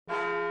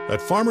At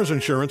Farmers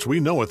Insurance, we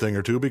know a thing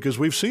or two because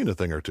we've seen a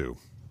thing or two.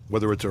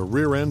 Whether it's a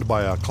rear end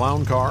by a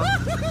clown car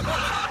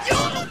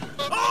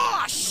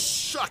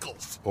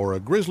shuckles! Or a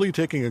grizzly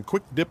taking a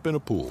quick dip in a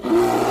pool.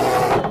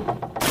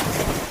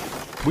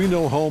 We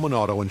know home and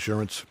auto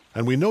insurance,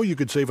 and we know you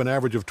could save an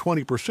average of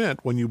 20%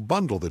 when you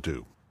bundle the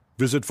two.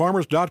 Visit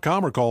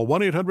farmers.com or call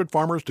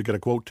 1-800-FARMERS to get a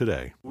quote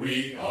today.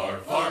 We are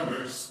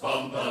farmers.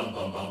 Bum, bum,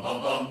 bum, bum,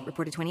 bum, bum.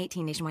 Reported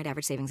 2018 nationwide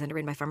average savings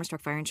underwritten by Farmers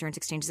Truck Fire Insurance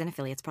Exchanges and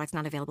Affiliates. Products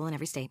not available in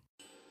every state.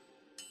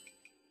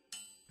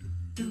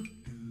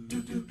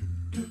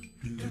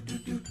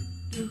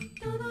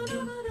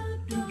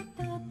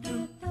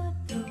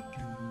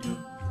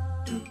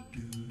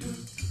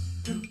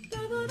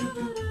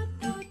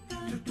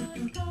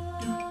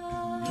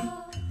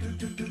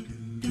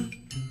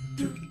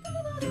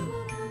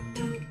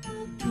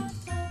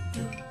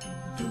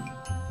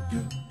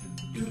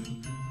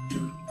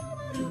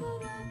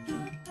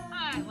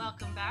 Hi,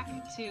 welcome back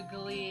to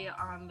Glee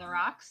on the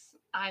Rocks.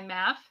 I'm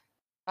Mav.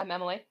 I'm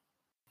Emily.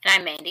 And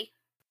I'm Mandy.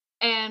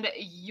 And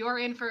you're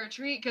in for a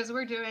treat because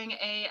we're doing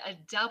a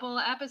double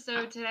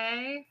episode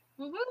today.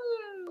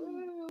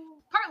 Woo-woo!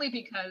 Partly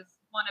because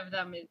one of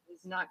them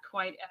is not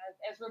quite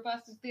as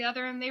robust as the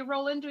other, and they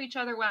roll into each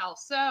other well.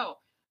 So,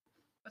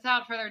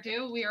 without further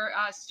ado, we are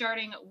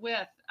starting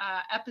with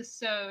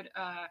episode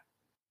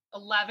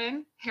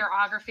 11,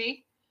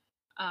 Hairography.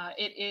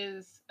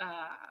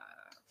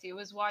 It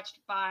was watched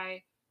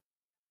by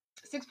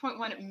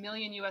 6.1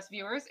 million U.S.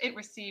 viewers. It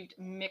received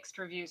mixed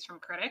reviews from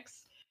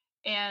critics.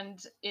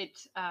 And it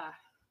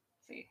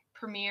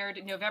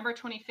premiered November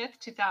 25th,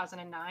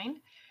 2009.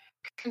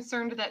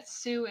 Concerned that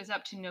Schue is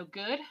up to no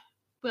good,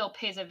 Will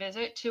pays a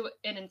visit to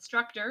an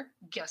instructor,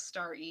 guest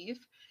star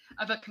Eve,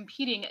 of a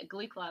competing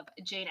glee club,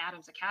 Jane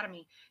Addams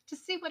Academy, to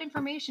see what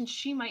information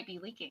she might be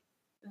leaking.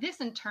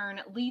 This, in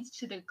turn, leads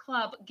to the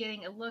club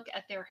getting a look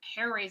at their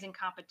hair-raising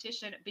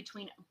competition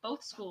between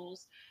both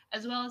schools,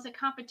 as well as a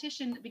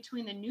competition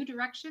between the New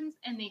Directions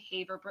and the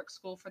Haverbrook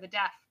School for the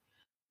Deaf.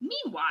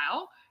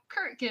 Meanwhile,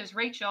 Kurt gives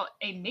Rachel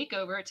a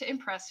makeover to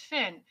impress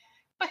Finn,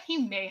 but he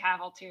may have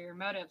ulterior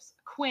motives.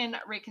 Quinn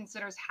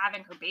reconsiders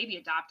having her baby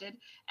adopted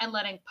and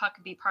letting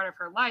Puck be part of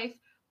her life,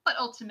 but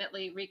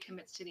ultimately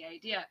recommits to the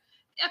idea.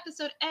 The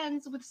episode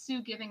ends with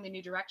Schue giving the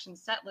New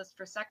Directions set list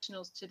for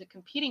sectionals to the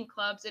competing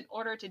clubs in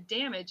order to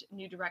damage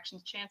New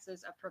Directions'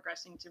 chances of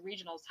progressing to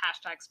regionals.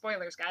 #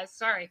 spoilers, guys.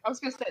 Sorry. I was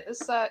going to say,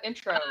 this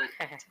intro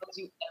tells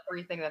you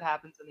everything that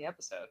happens in the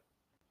episode.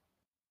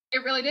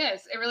 It really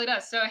does. It really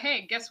does. So,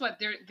 hey, guess what?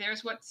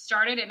 There's what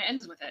started and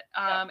ends with it.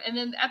 And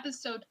then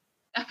episode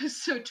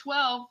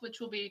 12,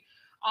 which we'll be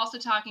also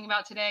talking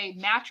about today,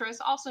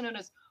 Mattress, also known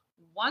as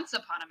Once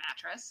Upon a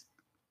Mattress,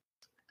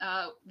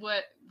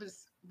 what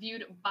was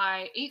viewed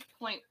by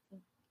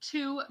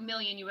 8.2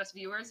 million U.S.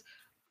 viewers.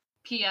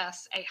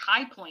 P.S. a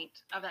high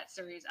point of that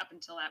series up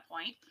until that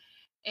point,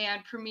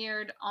 and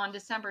premiered on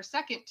December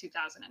 2nd,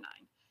 2009.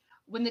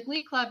 When the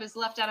Glee Club is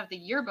left out of the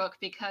yearbook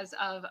because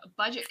of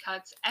budget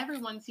cuts,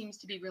 everyone seems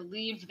to be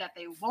relieved that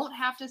they won't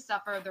have to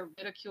suffer the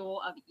ridicule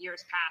of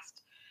years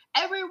past.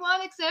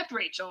 Everyone except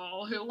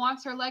Rachel, who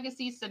wants her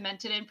legacy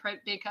cemented in print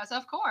because,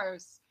 of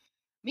course.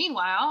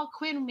 Meanwhile,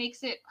 Quinn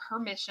makes it her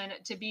mission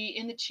to be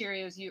in the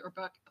Cheerios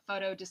yearbook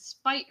photo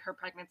despite her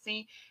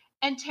pregnancy,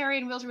 and Terry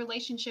and Will's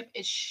relationship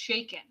is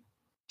shaken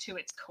to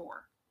its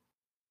core,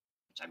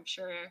 which I'm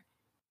sure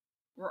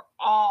we're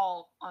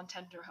all on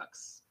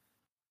tenterhooks.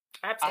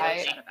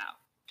 Absolutely. About.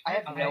 I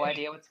have no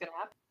idea what's going to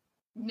happen.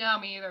 No,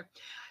 me either.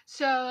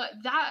 So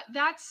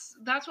that's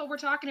what we're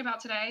talking about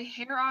today.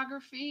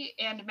 Hairography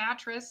and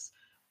Mattress.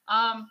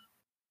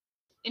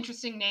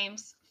 Interesting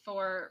names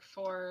for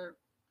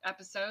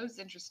episodes.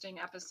 Interesting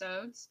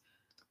episodes.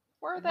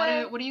 Were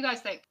they? What do you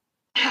guys think?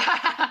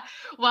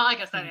 Well, I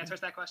guess that answers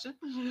that question.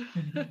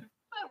 What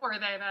were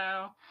they,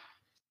 though?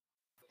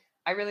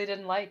 I really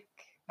didn't like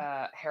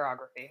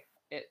Hairography.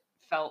 It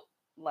felt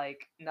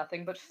like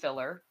nothing but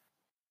filler.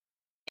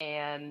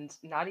 And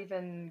not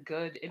even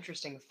good,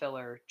 interesting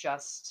filler,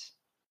 just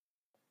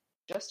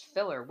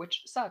filler,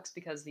 which sucks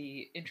because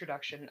the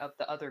introduction of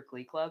the other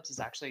Glee clubs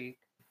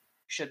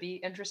should be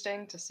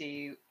interesting to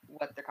see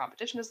what their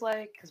competition is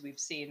like, because we've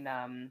seen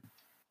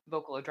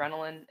Vocal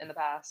Adrenaline in the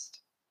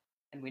past,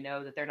 and we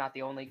know that they're not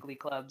the only Glee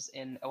clubs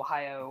in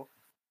Ohio.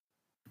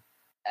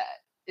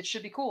 It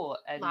should be cool,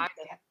 and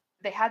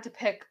they had to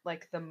pick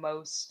like the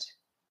most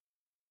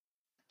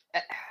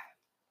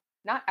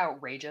not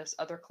outrageous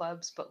other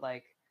clubs, but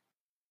like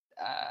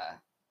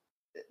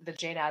the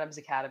Jane Addams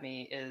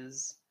Academy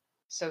is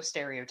so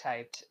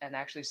stereotyped, and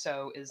actually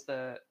so is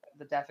the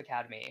Deaf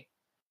Academy,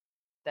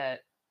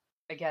 that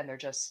again they're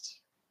just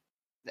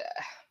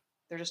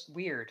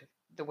weird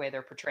the way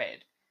they're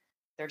portrayed.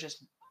 They're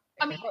just,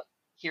 I mean, look,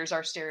 here's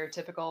our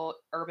stereotypical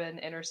urban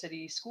inner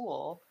city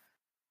school,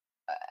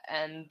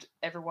 and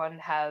everyone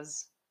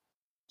has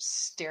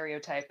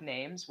stereotype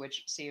names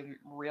which seem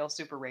real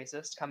super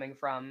racist coming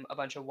from a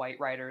bunch of white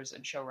writers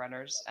and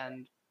showrunners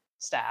and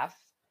staff.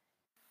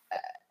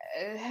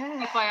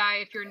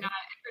 FYI, if you're not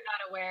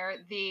aware,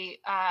 the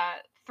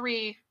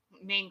three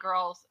main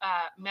girls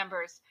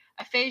members: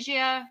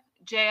 Aphasia,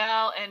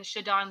 JL, and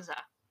Shadonza.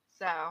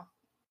 So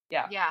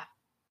yeah.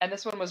 And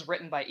this one was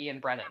written by Ian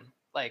Brennan.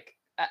 Like,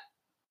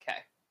 okay,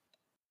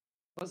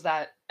 was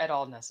that at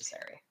all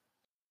necessary?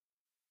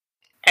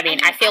 I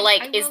mean, I feel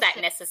like "is that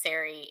say,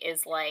 necessary"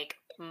 is like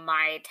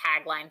my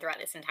tagline throughout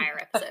this entire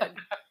episode.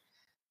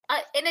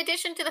 In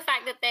addition to the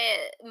fact that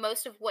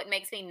most of what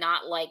makes me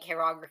not like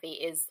hairography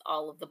is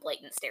all of the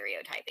blatant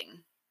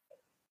stereotyping.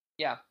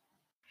 Yeah,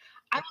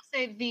 I will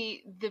say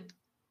the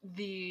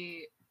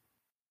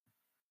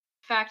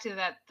fact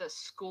that the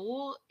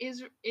school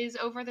is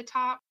over the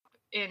top,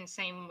 and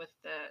same with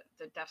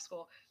the deaf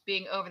school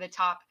being over the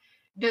top,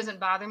 doesn't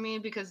bother me,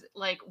 because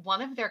like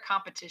one of their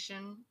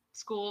competition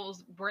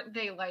schools, weren't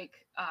they like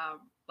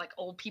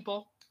old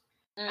people?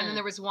 And then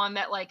there was one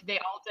that like they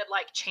all did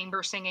like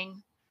chamber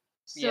singing.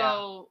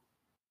 So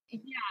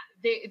yeah,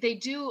 they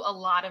do a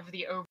lot of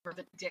the over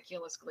the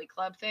ridiculous Glee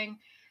Club thing,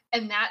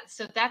 and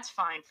that's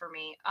fine for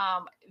me.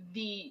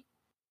 The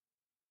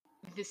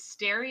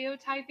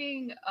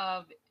stereotyping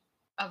of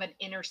an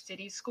inner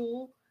city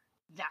school,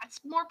 that's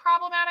more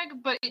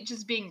problematic, but it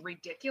just being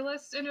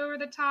ridiculous and over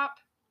the top,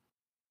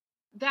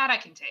 that I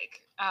can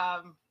take.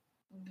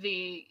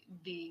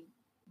 The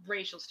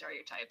racial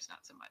stereotypes, not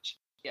so much.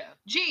 Yeah.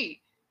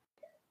 Gee,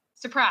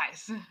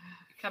 surprise,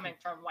 coming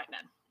from white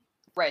men.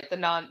 Right,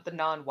 the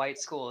non-white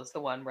school is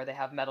the one where they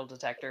have metal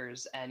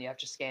detectors and you have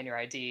to scan your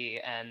ID,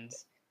 and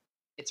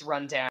it's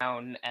run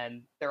down,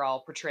 and they're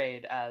all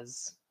portrayed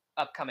as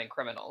upcoming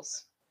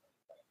criminals.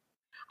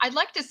 I'd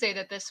like to say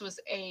that this was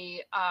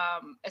a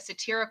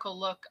satirical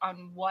look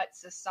on what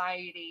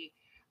society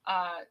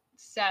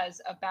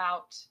says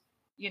about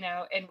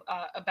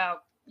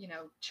about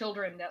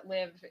children that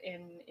live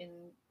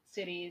in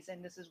cities,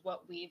 and this is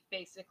what we've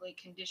basically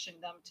conditioned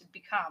them to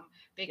become,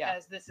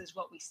 because this is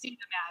what we see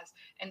them as.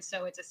 And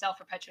so it's a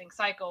self-perpetuating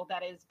cycle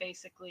that is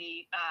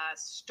basically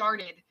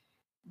started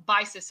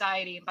by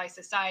society, and by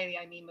society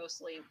I mean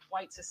mostly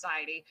white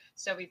society.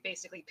 So we've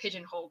basically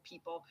pigeonholed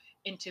people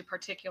into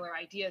particular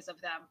ideas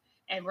of them,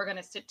 and we're going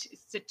to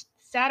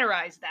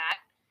satirize that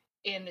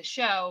in the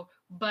show,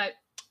 but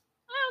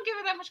I don't give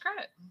it that much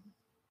credit.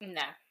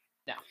 No.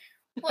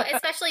 Well,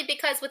 especially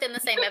because within the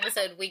same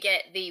episode, we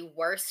get the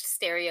worst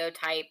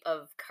stereotype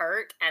of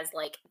Kurt as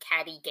like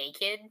catty gay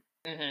kid.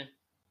 Mm-hmm.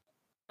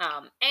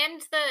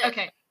 And the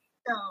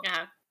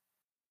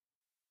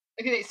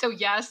okay, so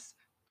yes,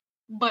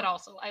 but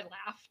also I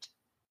laughed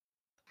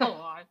a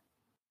lot.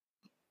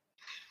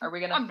 Are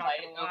we gonna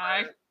fight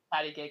over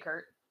catty gay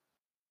Kurt?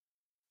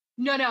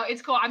 No,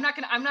 it's cool. I'm not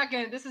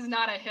gonna. This is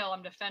not a hill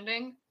I'm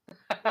defending.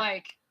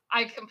 Like,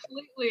 I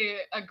completely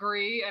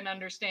agree and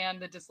understand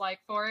the dislike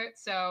for it,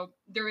 so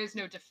there is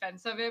no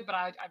defense of it, but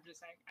I'm just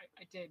saying,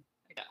 I did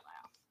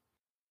laugh.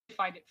 I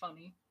find it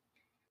funny.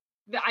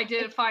 I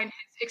did find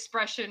his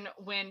expression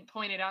when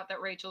pointed out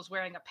that Rachel's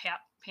wearing a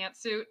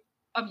pantsuit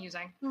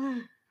amusing.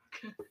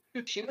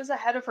 She was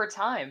ahead of her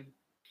time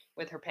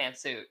with her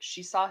pantsuit.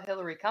 She saw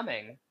Hillary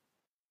coming,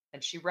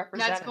 and she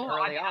represented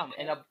early on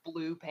in a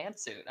blue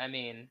pantsuit. I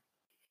mean...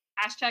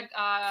 Hashtag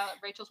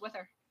Rachel's with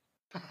her.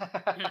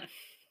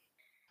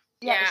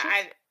 Yeah,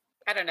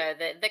 I don't know.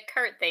 The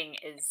Kurt thing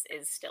is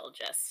still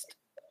just...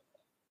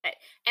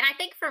 And I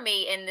think for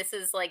me, and this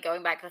is like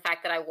going back to the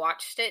fact that I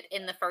watched it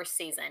in the first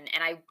season,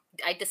 and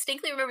I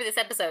distinctly remember this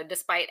episode,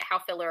 despite how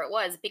filler it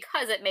was,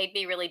 because it made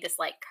me really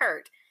dislike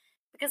Kurt.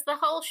 Because the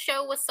whole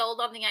show was sold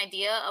on the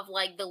idea of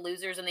like the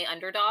losers and the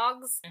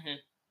underdogs. Mm-hmm.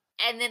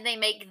 And then they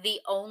make the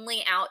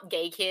only out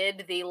gay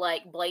kid the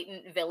like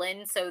blatant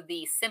villain. So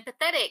the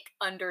sympathetic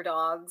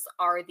underdogs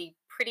are the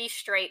pretty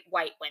straight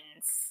white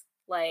ones.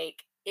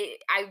 Like,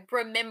 I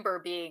remember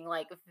being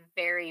like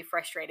very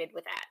frustrated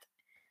with that.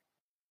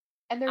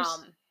 And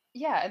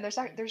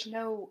there's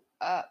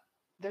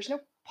no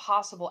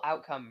possible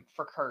outcome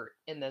for Kurt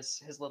in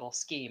his little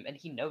scheme, and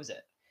he knows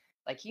it.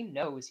 Like, he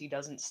knows he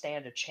doesn't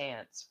stand a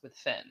chance with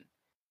Finn.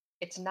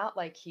 It's not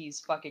like he's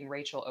fucking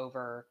Rachel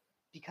over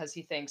because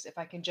he thinks, if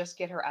I can just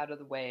get her out of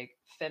the way,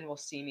 Finn will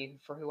see me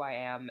for who I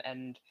am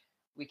and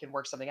we can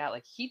work something out.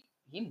 Like, he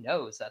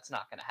knows that's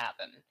not going to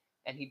happen,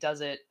 and he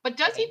does it. But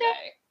does he know?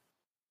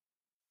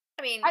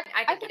 I mean,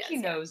 I think he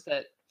knows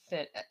that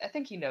Finn. I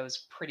think he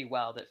knows pretty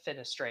well that Finn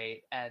is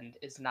straight and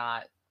is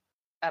not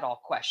at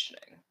all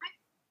questioning.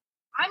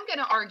 I'm going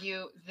to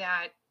argue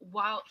that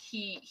while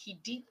he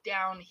deep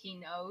down he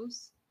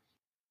knows,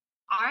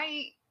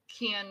 I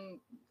can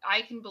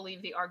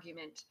believe the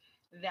argument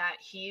that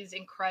he's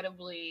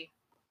incredibly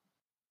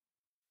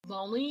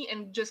lonely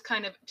and just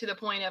kind of to the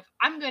point of,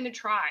 I'm going to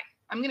try,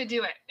 I'm going to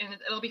do it, and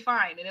it'll be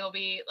fine, and it'll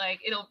be like,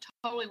 it'll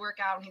totally work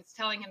out. And he's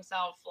telling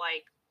himself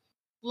like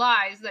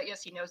lies that,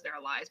 yes, he knows there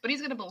are lies, but he's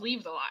going to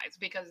believe the lies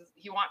because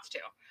he wants to.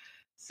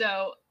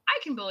 So I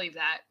can believe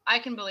that. I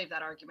can believe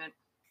that argument.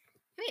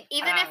 I mean,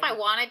 even if I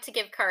wanted to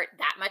give Kurt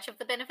that much of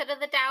the benefit of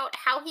the doubt,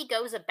 how he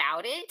goes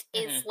about it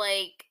is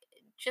like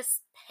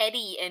just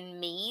petty and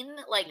mean,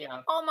 like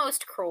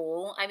almost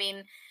cruel. I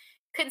mean,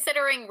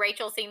 considering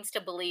Rachel seems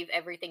to believe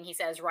everything he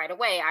says right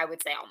away, I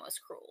would say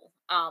almost cruel.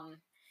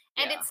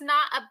 And Yeah. it's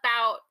not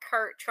about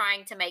Kurt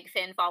trying to make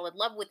Finn fall in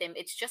love with him.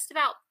 It's just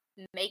about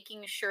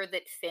making sure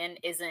that Finn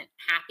isn't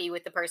happy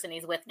with the person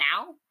he's with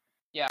now.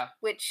 Yeah.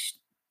 Which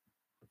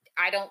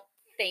I don't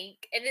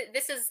think, and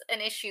this is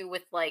an issue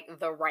with like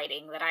the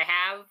writing that I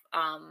have.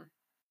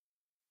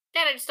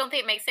 That I just don't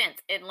think it makes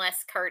sense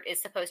unless Kurt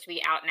is supposed to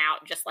be out and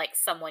out, just like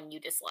someone you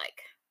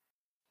dislike.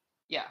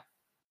 Yeah.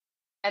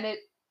 And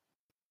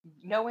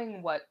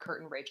knowing what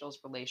Kurt and Rachel's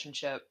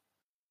relationship,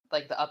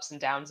 like the ups and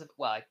downs of,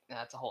 well,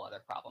 that's a whole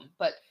other problem,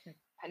 but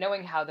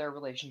knowing how their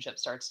relationship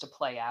starts to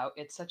play out,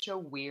 it's such a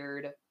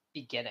weird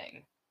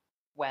beginning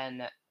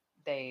when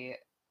the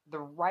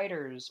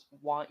writers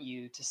want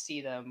you to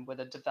see them with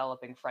a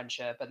developing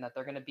friendship and that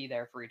they're going to be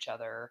there for each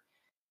other,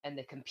 and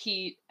they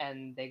compete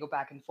and they go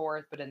back and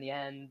forth, but in the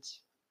end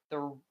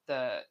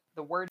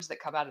the words that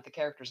come out of the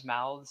characters'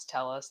 mouths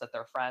tell us that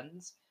they're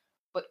friends,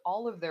 but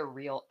all of their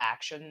real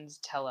actions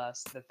tell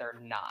us that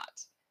they're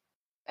not.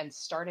 And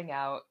starting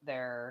out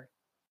their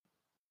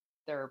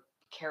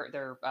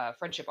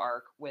friendship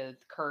arc with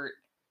Kurt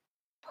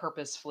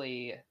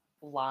purposefully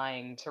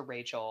lying to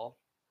Rachel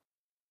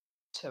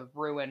to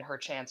ruin her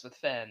chance with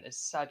Finn is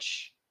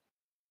such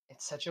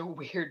a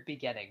weird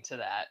beginning to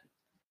that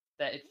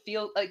it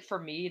feels like, for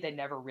me, they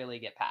never really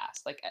get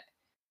past, like,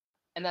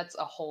 and that's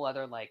a whole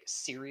other like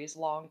series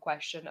long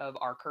question of,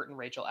 are Kurt and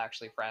Rachel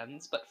actually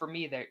friends? But for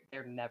me,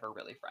 they're never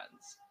really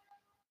friends,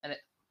 and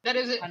that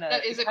is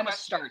a question.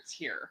 Starts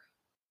here.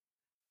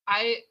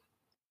 I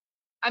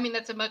mean,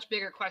 that's a much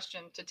bigger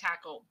question to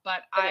tackle,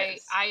 but I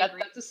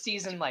agree. That's a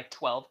season like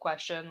 12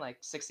 question, like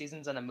 6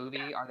 seasons in a movie.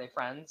 Yeah. Are they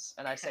friends?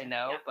 And I say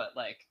no, yeah. But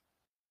like,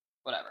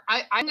 whatever.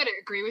 I'm going to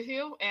agree with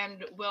you,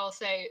 and will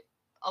say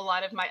a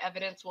lot of my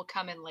evidence will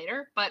come in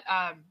later. But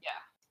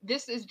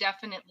this is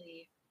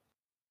definitely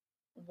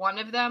one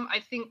of them. I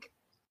think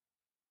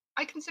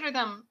I consider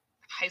them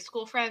high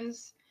school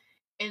friends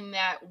in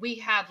that we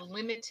have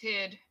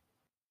limited.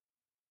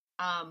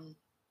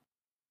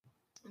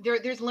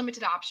 There's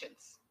limited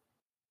options.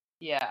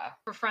 Yeah.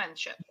 For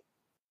friendship,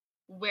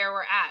 where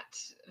we're at,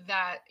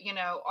 that, you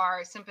know,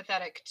 are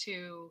sympathetic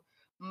to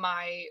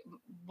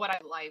what I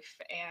life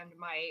and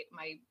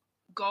my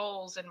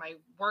goals and my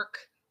work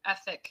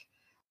ethic,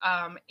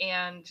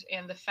 and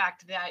the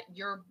fact that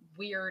you're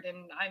weird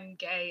and I'm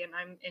gay and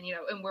you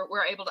know, and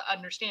we're able to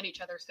understand each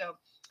other. So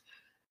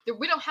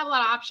we don't have a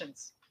lot of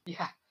options.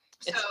 Yeah.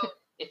 So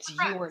it's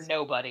you or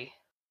nobody.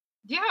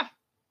 Yeah.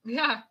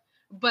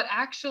 But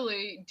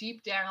actually,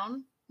 deep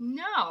down,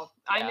 no,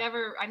 yeah.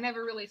 I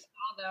never really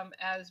saw them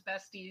as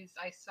besties.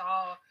 I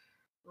saw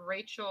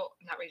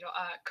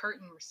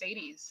Kurt and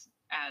Mercedes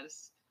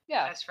as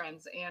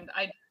friends, and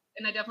I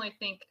definitely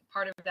think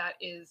part of that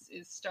is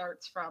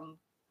starts from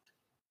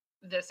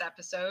this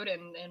episode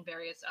and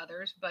various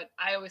others. But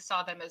I always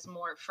saw them as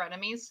more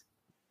frenemies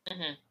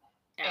and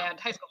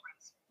high school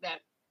friends than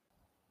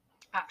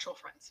actual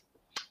friends.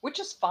 Which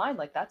is fine.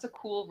 Like, that's a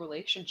cool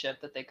relationship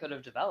that they could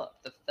have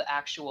developed. The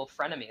actual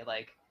frenemy,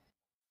 like,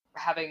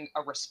 having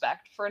a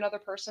respect for another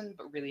person,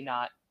 but really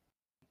not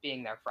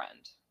being their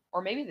friend.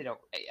 Or maybe they don't.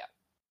 Yeah.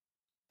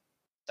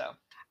 So.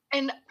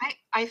 And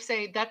I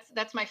say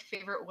that's my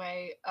favorite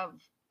way of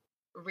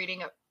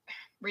reading a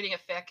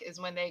fic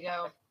is when they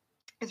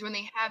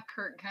have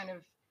Kurt kind of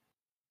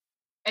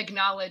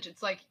acknowledge,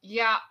 it's like,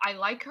 yeah, I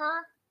like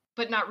her,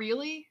 but not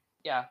really.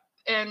 Yeah.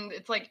 And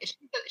it's like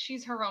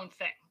she's her own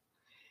thing.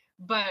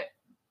 But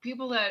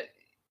people that,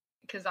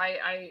 because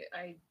I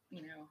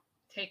you know,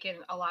 take in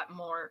a lot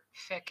more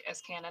fic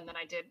as canon than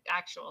I did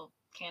actual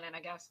canon,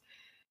 I guess.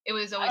 It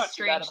was always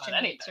strange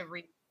to me to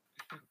read.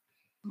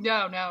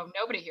 No,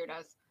 nobody here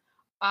does.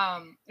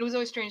 It was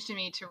always strange to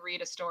me to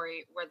read a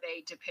story where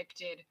they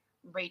depicted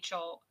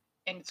Rachel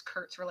and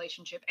Kurt's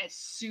relationship as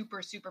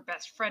super, super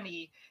best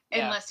friendly,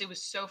 unless it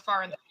was so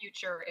far in the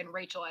future and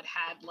Rachel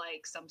had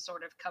like some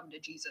sort of come to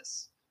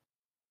Jesus,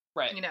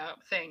 right? You know,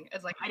 thing.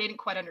 It's like I didn't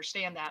quite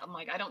understand that. I'm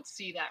like, I don't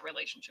see that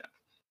relationship.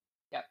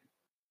 Yep.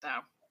 So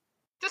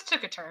this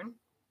took a turn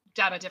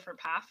down a different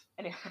path,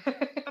 anyway.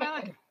 But I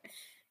like it.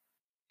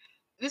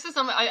 This is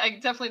something I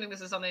definitely think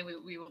this is something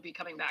we will be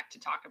coming back to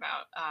talk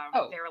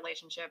about. Their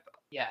relationship.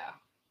 Yeah.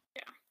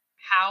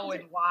 How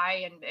and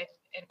why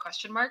and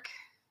question mark.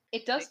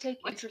 It does take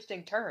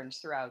interesting turns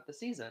throughout the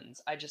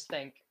seasons. I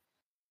think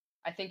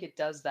it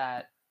does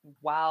that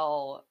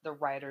while the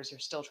writers are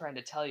still trying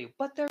to tell you,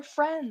 but they're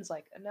friends.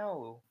 Like,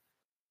 no,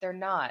 they're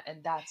not,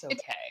 and that's okay.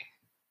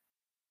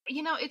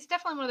 It's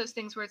definitely one of those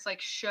things where it's like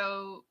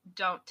show,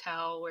 don't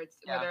tell, where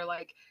they're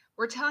like,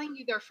 we're telling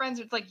you they're friends.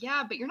 It's like,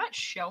 yeah, but you're not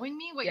showing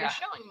me. What you're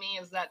showing me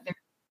is that they're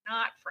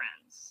not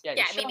friends.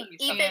 Yeah, I mean,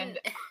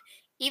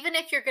 even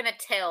if you're gonna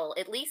tell,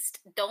 at least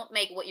don't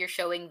make what you're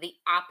showing the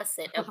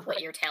opposite of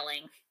what you're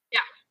telling.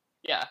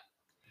 Yeah.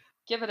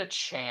 Give it a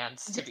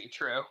chance to be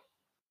true.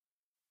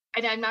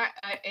 And I'm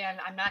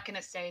not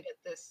gonna say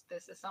that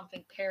this is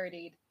something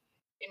parodied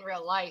in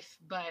real life,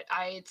 but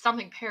it's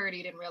something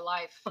parodied in real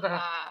life.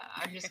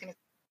 I'm just gonna.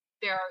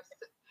 There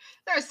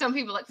are some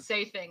people that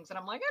say things, and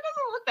I'm like, it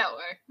doesn't look that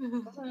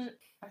way.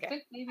 I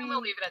think maybe I'm gonna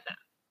leave it at that.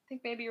 I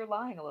think maybe you're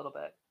lying a little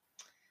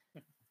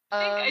bit.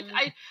 I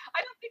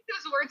don't think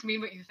those words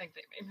mean what you think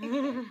they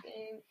mean.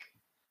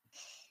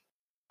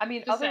 I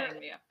mean, Just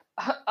saying, yeah.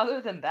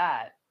 other than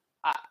that,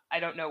 I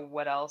don't know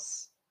what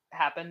else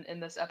happened in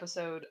this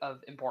episode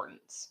of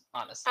importance,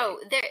 honestly. Oh,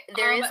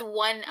 there is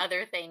one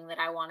other thing that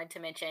I wanted to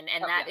mention,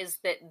 and that is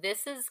that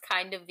this is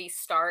kind of the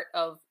start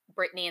of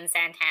Brittany and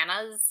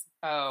Santana's.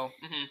 Oh,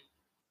 mm-hmm.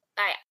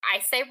 I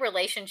say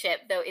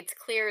relationship, though it's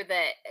clear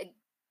that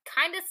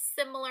kind of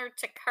similar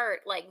to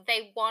Kurt, like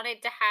they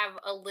wanted to have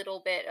a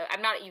little bit.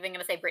 I'm not even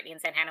going to say Brittany and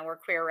Santana were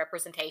queer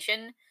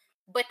representation,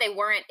 but they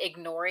weren't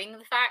ignoring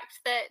the fact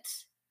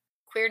that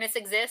queerness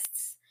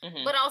exists.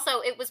 Mm-hmm. But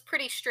also, it was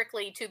pretty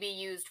strictly to be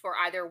used for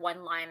either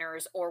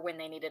one-liners or when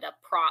they needed a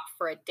prop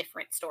for a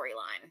different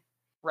storyline.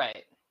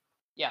 Right.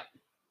 Yeah.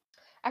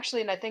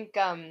 Actually, and I think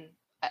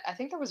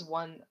there was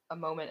a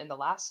moment in the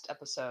last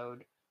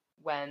episode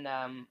when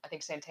I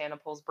think Santana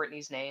pulls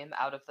Brittany's name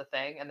out of the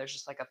thing, and there's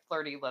just like a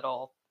flirty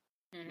little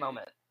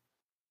moment.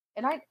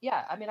 And I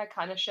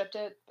kind of shipped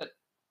it, but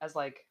as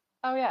like,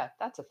 oh yeah,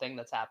 that's a thing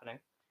that's happening.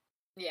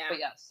 Yeah. But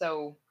yeah,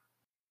 so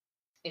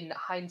in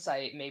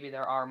hindsight, maybe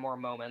there are more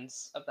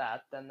moments of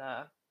that than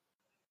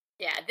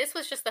Yeah, this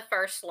was just the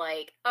first,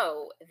 like,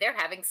 oh, they're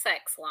having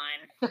sex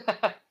line.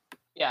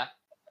 Yeah.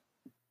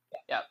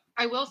 Yep.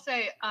 I will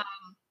say,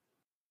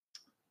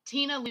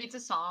 Tina leads a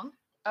song.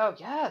 Oh,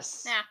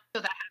 yes. Yeah.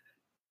 So that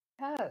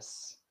happened.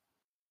 Yes.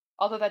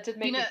 Although that did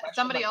make me question,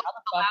 somebody else how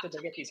the fuck did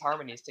they get these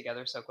harmonies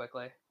together so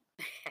quickly?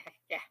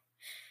 Yeah.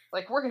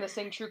 Like, we're going to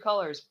sing True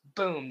Colors.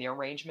 Boom, the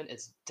arrangement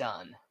is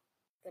done.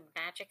 The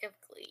magic of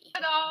Glee.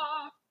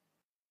 Ta-da!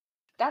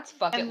 That's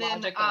fucking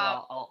logic that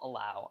I'll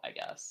allow, I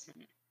guess.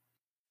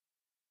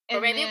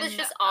 Or maybe it was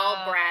just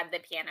all Brad, the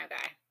piano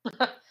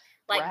guy.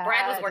 Like,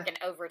 Brad was working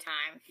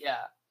overtime.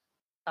 Yeah.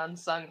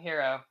 Unsung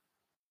hero.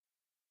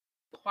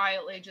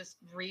 Quietly just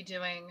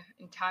redoing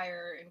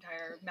entire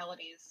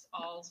melodies,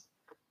 all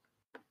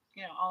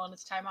in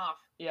his time off.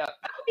 Yeah.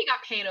 I hope he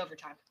got paid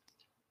overtime.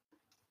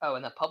 Oh,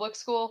 in the public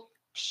school?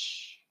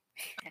 Psh.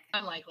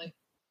 Unlikely.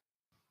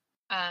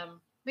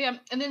 But yeah,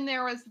 and then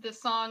there was the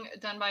song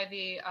done by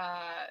the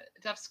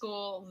deaf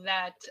school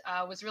that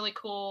was really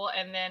cool,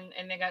 and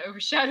they got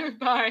overshadowed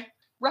by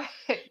right.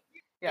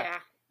 Yeah.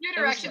 New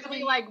Direction.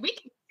 Really, like, we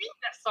can sing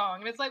that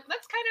song, and it's like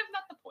that's kind of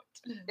not the point.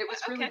 It was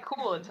really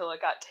cool until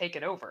it got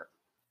taken over.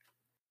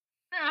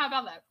 Yeah, how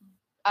about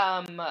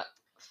that?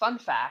 Fun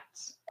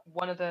fact: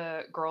 one of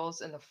the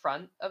girls in the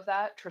front of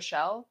that,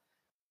 Trishelle,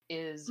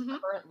 is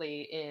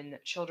currently in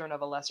Children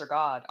of a Lesser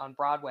God on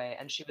Broadway,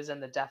 and she was in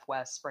the Deaf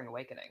West Spring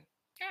Awakening.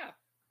 Oh,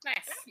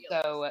 nice.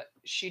 So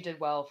she did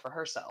well for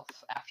herself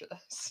after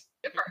this.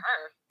 Good for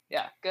her.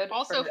 Yeah, good.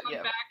 Also,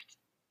 fun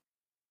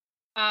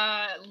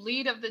fact: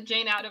 lead of the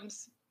Jane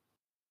Addams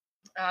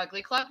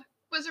Glee Club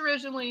was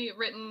originally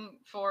written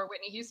for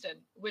Whitney Houston,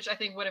 which I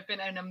think would have been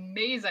an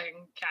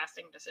amazing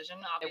casting decision.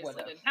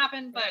 Obviously, it didn't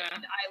happen, but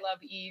I love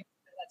Eve.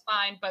 So that's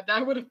fine, but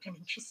that would have been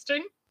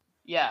interesting.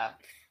 Yeah.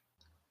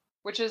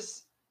 Which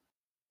is,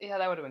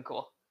 that would have been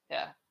cool.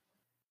 Yeah.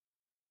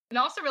 And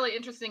also really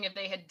interesting if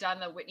they had done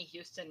the Whitney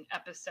Houston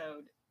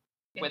episode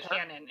in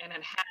canon and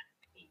had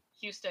Whitney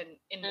Houston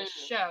in the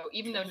show,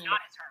 even though not as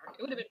her.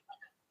 It would have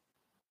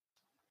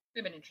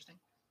been interesting.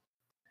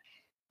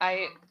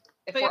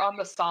 If we're on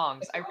the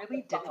songs, I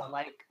really didn't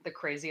like the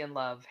Crazy in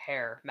Love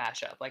hair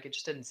mashup. Like, it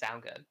just didn't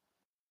sound good.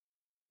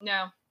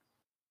 No.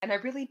 And I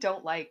really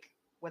don't like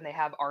when they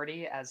have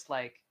Artie as,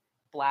 like,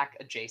 black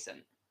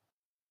adjacent.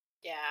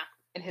 Yeah.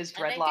 And his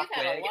dreadlock wig.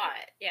 They do that wig. a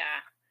lot,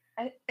 yeah.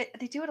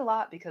 They do it a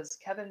lot because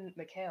Kevin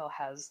McHale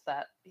has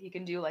that, he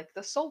can do, like,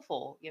 the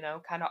soulful,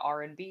 kind of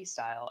R&B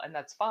style, and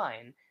that's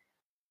fine.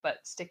 But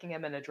sticking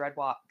him in a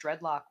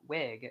dreadlock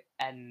wig,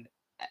 and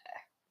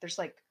there's,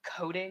 like,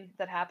 coding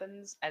that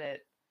happens, and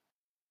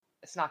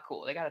it's not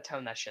cool. They gotta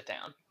tone that shit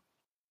down.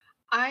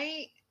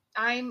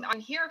 I'm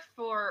here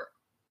for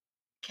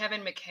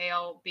Kevin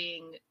McHale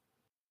being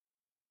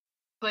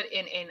put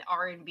in an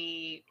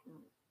R&B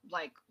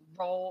like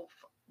role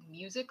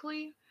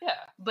musically,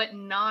 but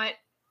not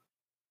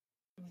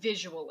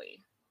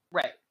visually.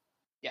 Right.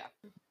 Yeah.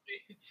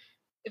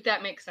 If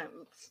that makes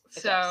sense.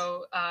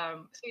 So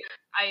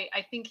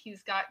I think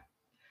he's got,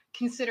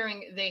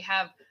 considering they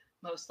have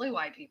mostly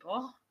white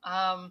people.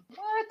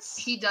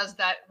 He does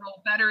that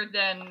role better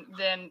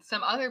than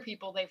some other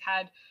people they've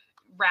had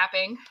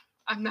rapping.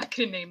 I'm not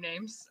gonna name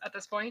names at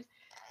this point.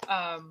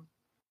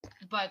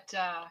 But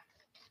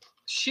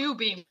Schue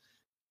being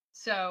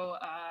so.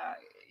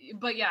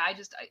 But yeah,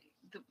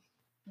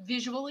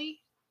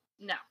 visually,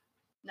 no.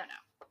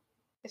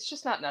 It's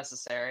just not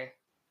necessary.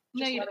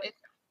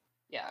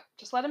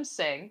 Just let him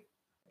sing.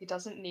 He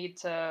doesn't need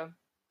to.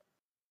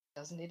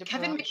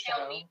 Kevin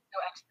McHale needs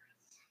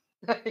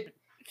no extras.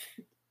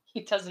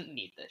 He doesn't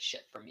need this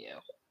shit from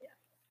you.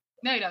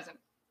 No, he doesn't.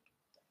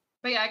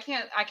 But yeah,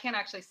 I can't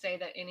actually say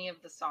that any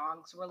of the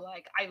songs were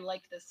like, I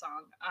liked this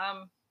song.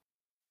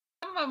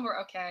 Some of them were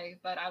okay,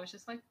 but I was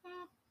just like,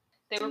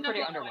 they were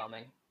pretty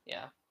underwhelming.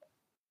 Yeah.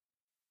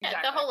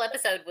 Exactly. The whole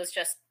episode was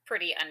just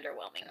pretty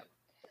underwhelming.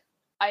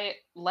 I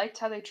liked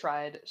how they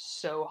tried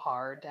so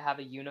hard to have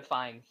a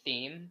unifying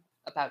theme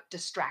about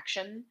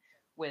distraction,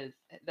 with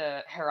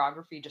the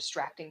hairography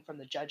distracting from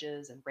the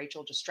judges and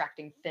Rachel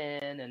distracting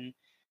Finn and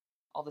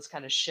all this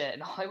kind of shit.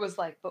 And I was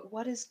like, but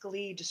what is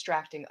Glee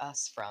distracting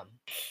us from?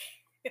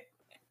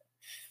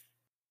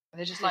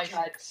 They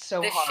tried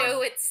so the hard.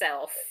 show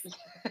itself.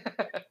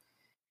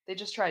 They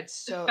just tried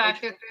so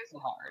hard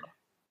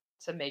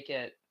to make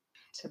a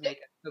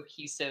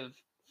cohesive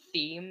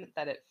theme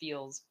that it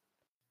feels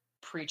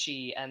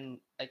preachy, and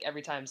like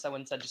every time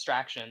someone said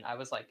distraction, I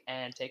was like,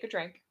 and take a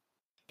drink.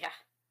 Yeah.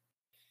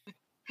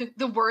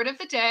 The word of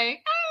the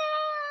day.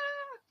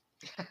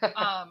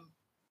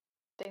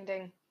 Ding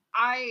ding.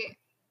 I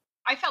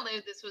felt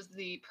that this was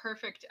the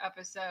perfect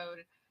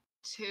episode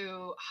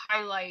to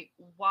highlight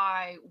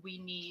why we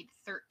need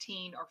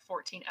 13 or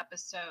 14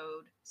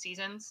 episode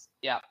seasons.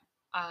 Yeah.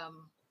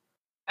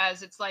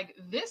 As it's like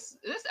this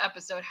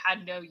episode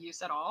had no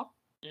use at all.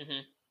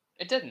 Mm-hmm.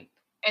 It didn't.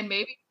 And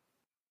maybe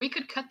we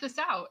could cut this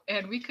out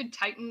and we could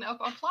tighten up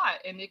our plot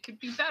and it could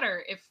be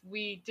better if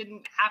we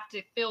didn't have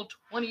to fill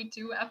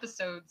 22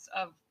 episodes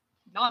of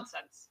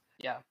nonsense.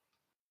 Yeah.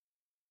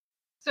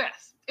 So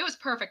yes, it was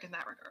perfect in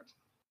that regard.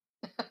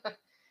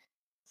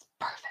 It's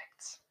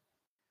perfect.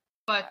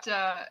 But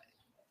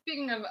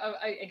speaking of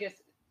I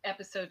guess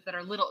episodes that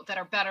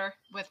are better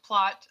with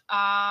plot,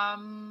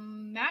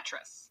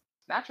 Mattress,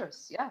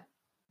 yeah,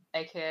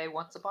 aka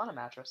Once Upon a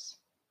Mattress,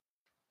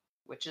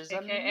 which is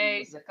AKA, a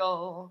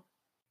musical.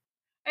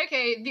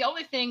 Okay, the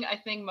only thing I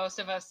think most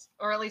of us,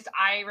 or at least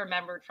I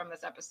remembered from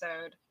this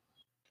episode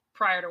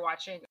prior to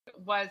watching,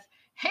 was,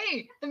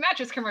 hey, the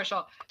mattress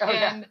commercial. Oh,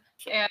 and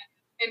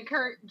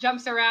Kurt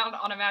jumps around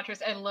on a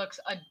mattress and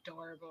looks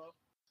adorable.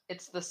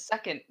 It's the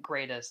second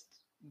greatest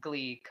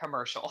Glee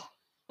commercial.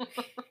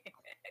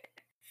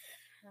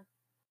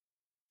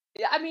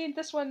 Yeah, I mean,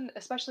 this one,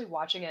 especially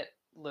watching it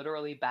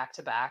literally back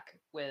to back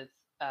with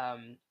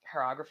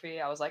hairography,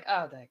 I was like,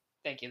 oh,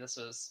 thank you, this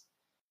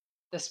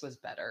was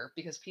better,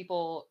 because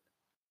people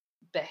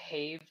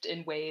behaved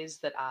in ways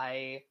that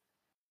I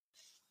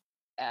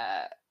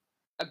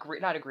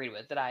agreed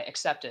with, that I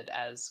accepted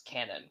as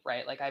canon,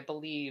 right? Like, I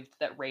believed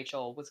that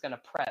Rachel was going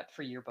to prep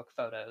for yearbook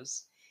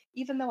photos,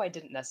 even though I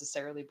didn't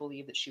necessarily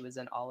believe that she was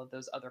in all of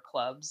those other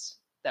clubs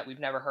that we've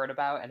never heard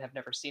about and have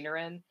never seen her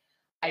in.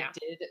 Yeah.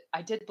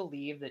 I did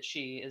believe that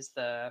she is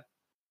the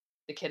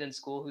kid in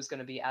school who's going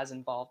to be as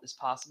involved as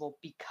possible,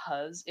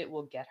 because it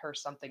will get her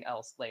something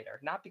else later.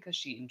 Not because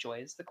she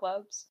enjoys the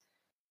clubs,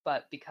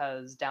 but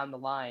because down the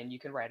line you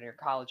can write in your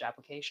college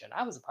application,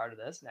 I was a part of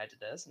this, and I did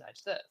this, and I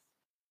did this.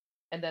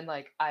 And then,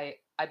 like, I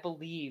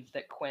believe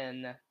that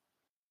Quinn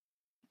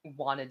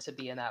wanted to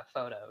be in that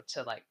photo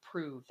to, like,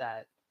 prove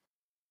that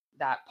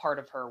part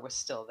of her was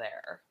still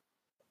there.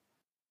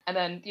 And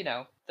then, you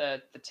know,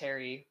 the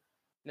Terry,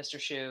 Mr.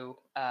 Schue,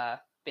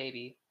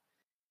 baby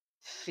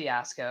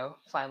fiasco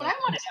finally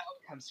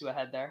comes to a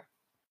head there.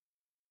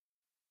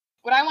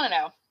 What I want to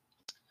know,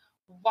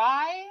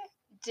 why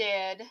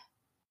did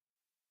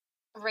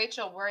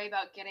Rachel worry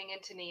about getting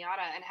into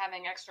NYADA and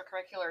having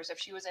extracurriculars if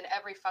she was in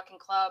every fucking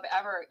club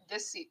ever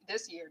this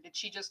year? Did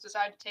she just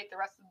decide to take the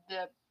rest of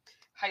the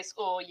high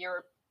school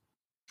year,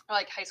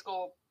 like high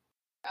school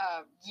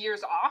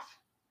years off?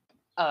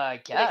 I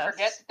guess. Did they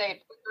forget that they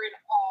put her in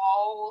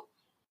all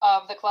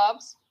of the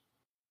clubs?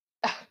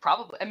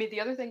 Probably. I mean, the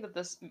other thing that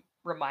this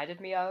reminded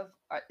me of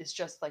is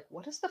just like,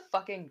 what is the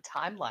fucking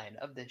timeline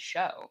of this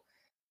show?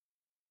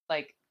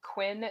 Like,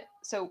 Quinn,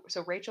 so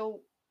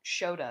Rachel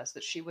showed us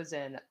that she was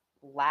in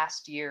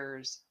last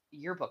year's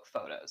yearbook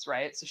photos,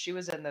 right? So she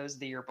was in those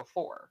the year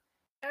before.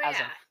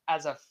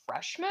 As a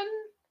freshman?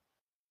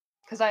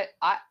 Because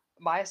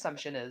my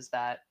assumption is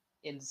that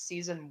in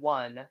season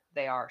 1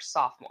 they are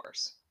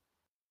sophomores.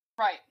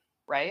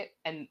 Right?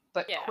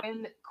 But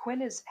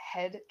Quinn is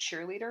head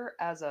cheerleader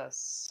as a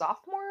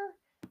sophomore,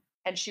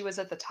 and she was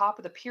at the top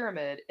of the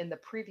pyramid in the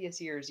previous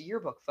year's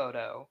yearbook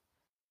photo.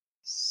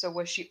 So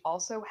was she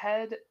also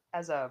head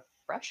as a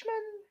freshman?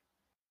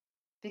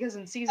 Because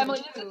in season 2...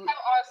 Emily, this is how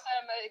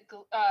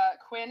awesome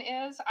Quinn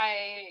is.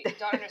 I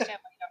don't understand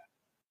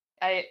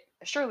why you don't.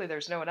 Surely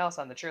there's no one else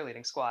on the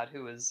cheerleading squad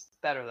who is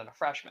better than a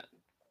freshman.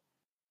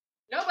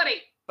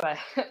 Nobody! But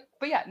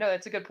yeah, no,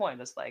 it's a good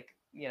point. It's like,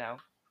 you know,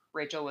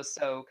 Rachel was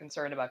so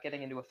concerned about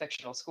getting into a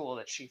fictional school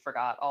that she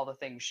forgot all the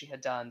things she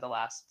had done the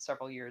last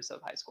several years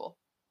of high school.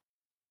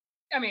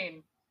 I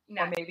mean,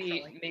 or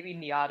maybe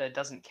NYADA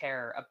doesn't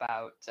care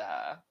about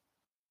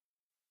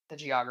the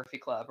geography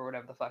club or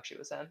whatever the fuck she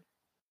was in.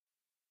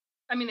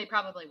 I mean, they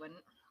probably wouldn't.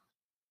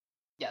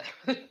 Yeah,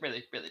 they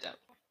really, really don't.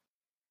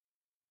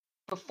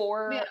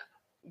 Before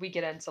we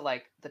get into,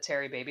 like, the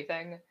Terry baby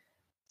thing,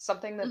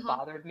 something that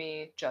bothered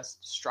me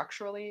just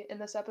structurally in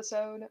this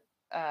episode,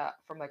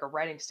 from, like, a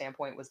writing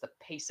standpoint, was the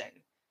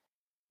pacing.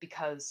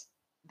 Because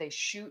they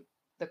shoot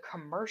the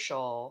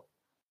commercial,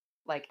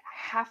 like,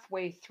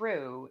 halfway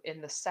through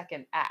in the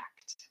second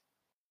act,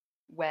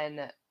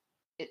 when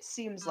it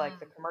seems like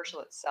the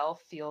commercial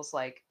itself feels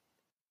like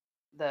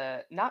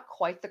not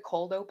quite the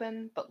cold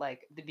open, but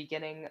like the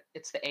beginning,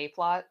 it's the A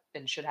plot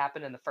and should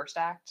happen in the first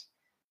act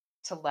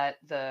to let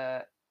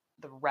the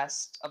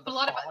rest of the A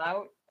lot of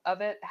fallout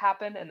of it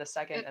happen in the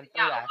second and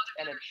third act,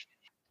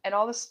 and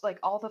all this, like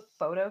all the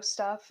photo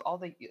stuff, all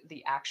the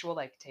actual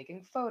like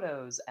taking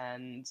photos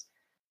and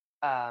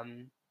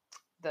um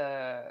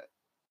the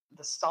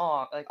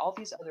song, like all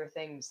these other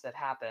things that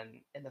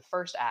happen in the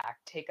first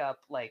act take up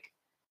like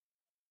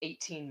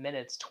 18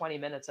 minutes, 20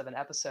 minutes of an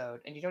episode,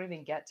 and you don't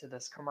even get to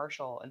this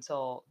commercial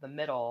until the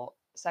middle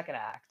second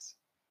act.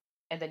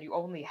 And then you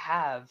only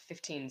have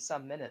 15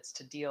 some minutes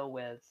to deal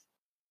with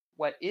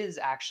what is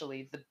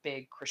actually the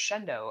big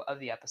crescendo of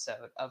the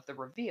episode, of the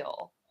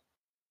reveal.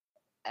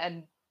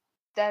 And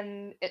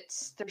then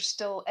they're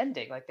still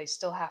ending. Like they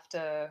still have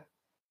to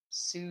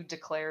Sue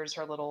declares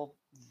her little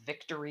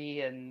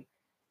victory, and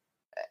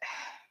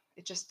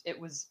it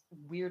was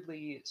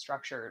weirdly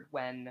structured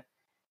when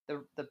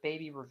the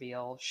baby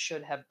reveal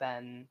should have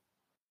been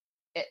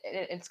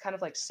it's kind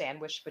of like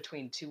sandwiched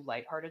between two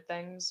lighthearted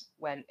things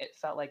when it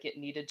felt like it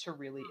needed to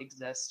really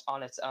exist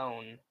on its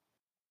own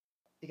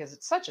because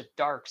it's such a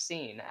dark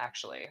scene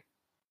actually.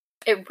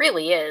 It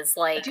really is.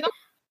 Like,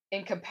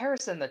 in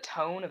comparison, the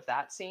tone of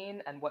that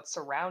scene and what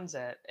surrounds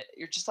it,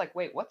 you're just like,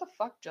 wait, what the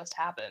fuck just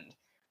happened?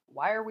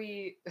 Why are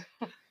we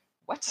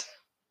what?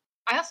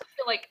 I also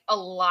feel like a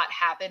lot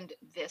happened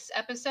this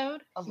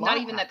episode. Not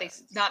even that they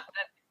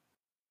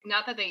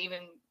not that they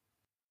even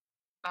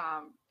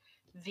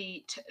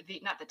the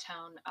not the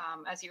tone,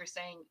 as you were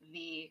saying,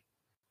 the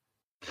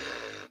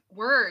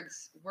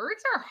words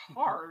are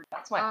hard.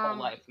 That's my whole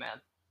life, man.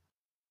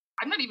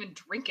 I'm not even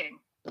drinking.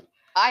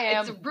 I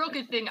am. It's a real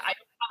good thing I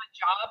don't have a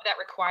job that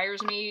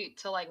requires me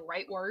to like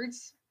write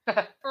words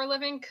for a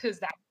living, because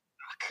that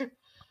would suck.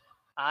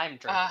 I'm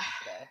drinking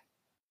today.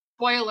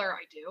 Spoiler,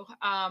 I do.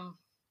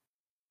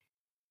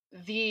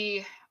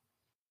 The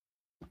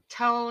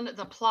tone,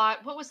 the plot,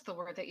 what was the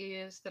word that you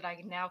used that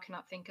I now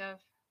cannot think of?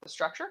 The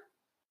structure?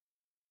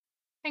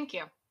 Thank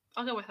you.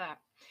 I'll go with that.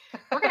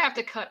 We're gonna have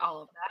to cut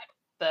all of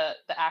that.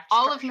 The act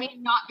all structure. of me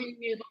not being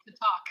able to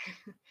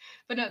talk.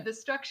 But no, the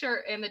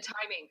structure and the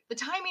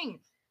timing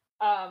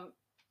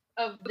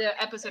of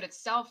the episode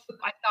itself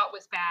I thought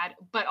was bad,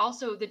 but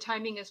also the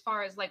timing as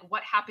far as like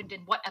what happened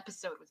in what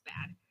episode was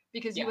bad,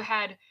 because you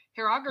had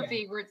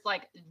hairography where it's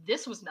like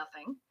this was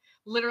nothing,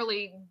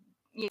 literally,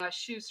 you know,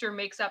 Schuster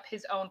makes up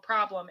his own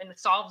problem and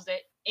solves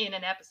it in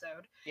an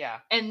episode,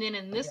 and then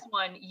in this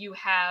one you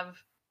have,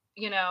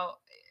 you know,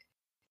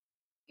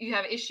 you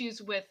have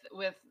issues with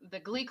the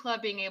Glee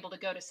Club being able to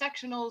go to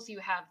sectionals. You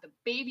have the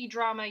baby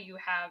drama. You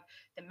have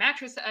the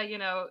mattress, you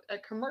know, a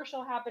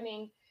commercial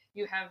happening.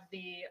 You have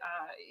the.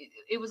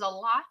 It was a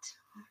lot.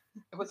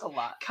 It was a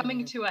lot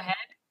coming to a head.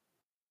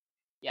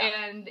 Yeah,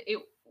 and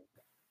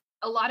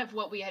a lot of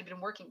what we had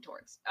been working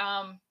towards.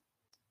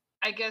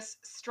 I guess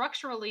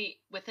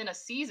structurally within a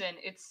season,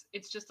 it's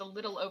just a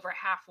little over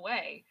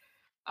halfway.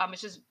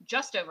 It's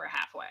just over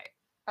halfway.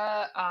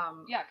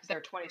 Yeah, because there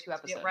are 22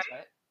 episodes, right?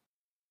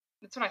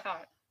 That's what I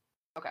thought.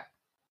 Okay.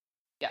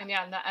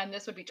 Yeah. And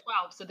this would be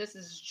 12. So this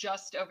is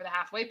just over the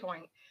halfway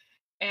point.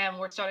 And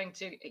we're starting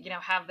to, you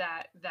know, have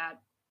that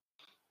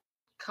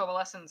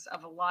coalescence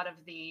of a lot of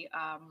the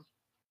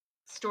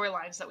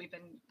storylines that we've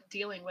been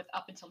dealing with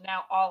up until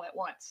now all at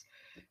once.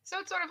 So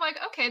it's sort of like,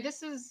 okay,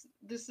 this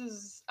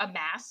is a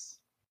mass.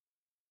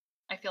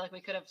 I feel like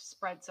we could have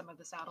spread some of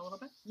this out a little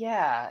bit.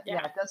 Yeah,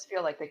 it does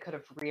feel like they could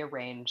have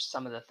rearranged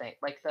some of the things.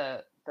 Like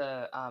the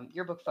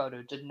yearbook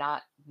photo did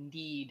not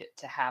need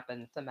to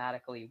happen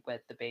thematically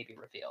with the baby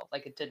reveal.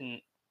 Like it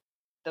didn't.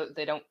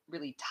 They don't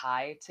really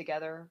tie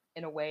together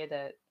in a way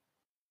that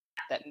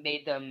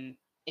made them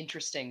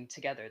interesting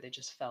together. They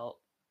just felt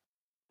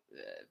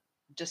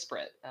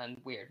disparate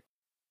and weird.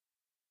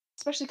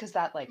 Especially because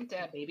that like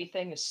baby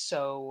thing is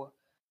so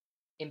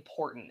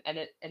important, and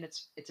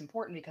it's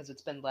important because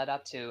it's been led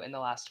up to in the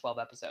last 12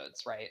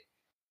 episodes, right?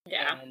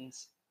 Yeah.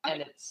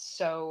 And it's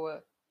so,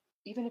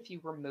 even if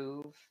you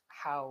remove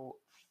how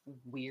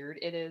weird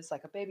it is,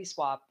 like a baby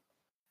swap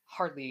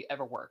hardly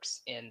ever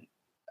works in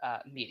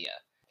media,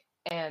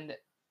 and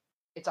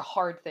it's a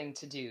hard thing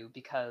to do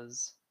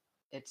because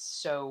it's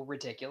so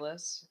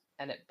ridiculous,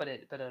 and but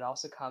it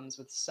also comes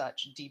with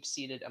such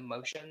deep-seated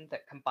emotion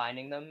that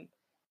combining them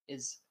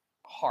is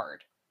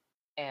hard.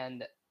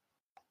 And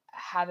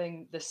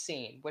having the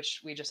scene,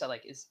 which we just said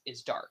like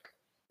is dark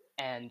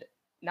and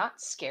not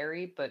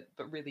scary, but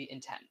really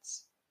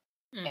intense,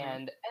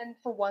 and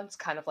for once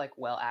kind of like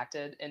well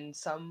acted in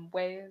some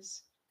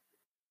ways,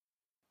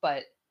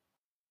 but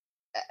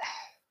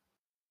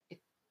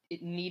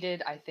it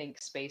needed, I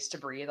think, space to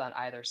breathe on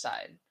either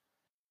side.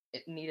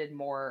 It needed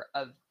more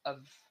of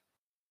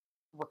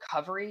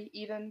recovery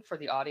even for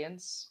the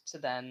audience to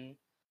then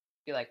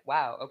be like,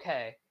 wow,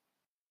 okay,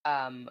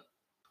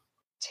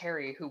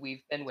 Terry, who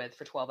we've been with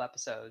for 12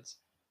 episodes,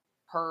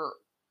 her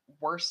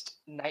worst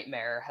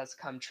nightmare has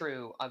come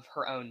true of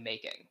her own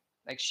making.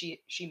 Like she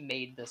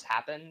made this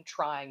happen,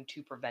 trying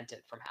to prevent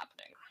it from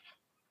happening.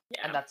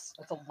 Yeah. And that's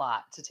a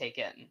lot to take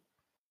in.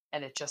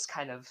 And it just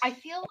kind of, I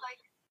feel like,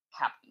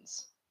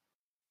 happens.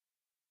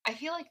 I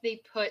feel like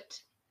they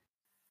put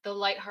the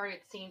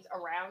lighthearted scenes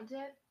around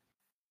it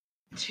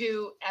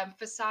to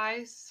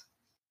emphasize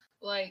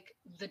like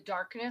the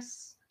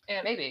darkness,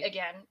 and Maybe.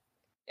 again,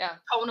 Yeah.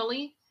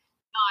 tonally,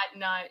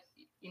 not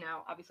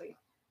obviously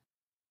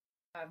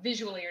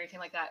visually or anything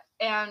like that.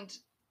 And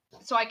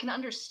so I can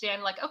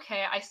understand, like,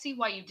 okay, I see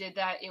why you did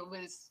that. It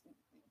was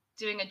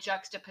doing a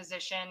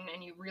juxtaposition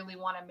and you really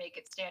want to make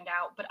it stand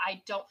out, but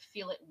I don't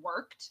feel it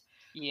worked.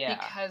 Yeah.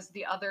 Because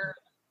the other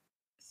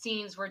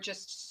scenes were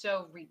just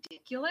so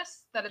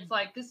ridiculous that it's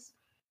like this.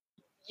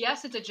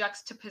 Yes, it's a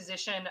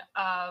juxtaposition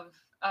of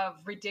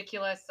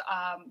ridiculous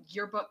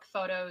yearbook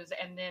photos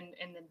and then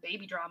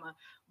baby drama,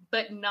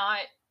 but not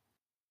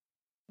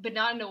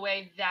in a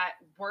way that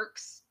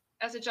works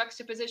as a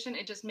juxtaposition.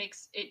 It just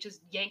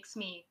yanks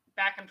me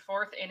back and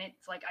forth, and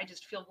it's like I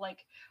just feel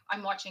like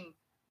I'm watching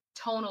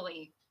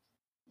tonally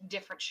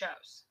different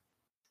shows.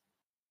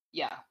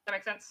 Yeah. Does that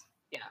make sense?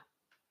 Yeah.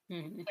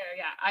 Mm-hmm. So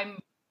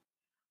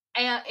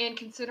yeah, and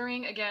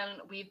considering, again,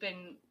 we've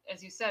been,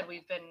 as you said,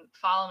 we've been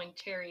following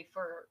Terry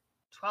for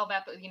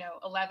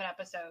 11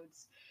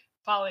 episodes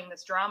following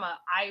this drama.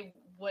 I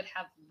would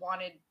have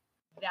wanted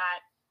that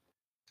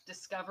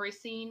discovery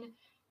scene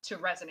to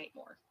resonate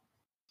more.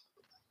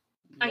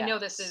 Yes. I know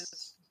the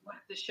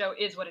show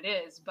is what it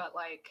is, but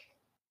like,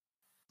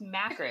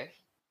 massive. I agree.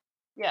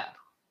 Yeah.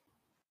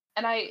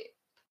 And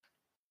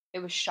it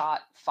was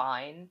shot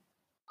fine.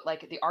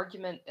 Like, the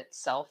argument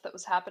itself that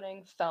was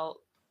happening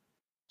felt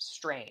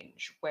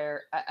strange,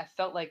 where I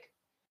felt like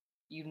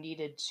you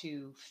needed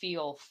to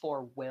feel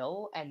for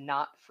Will and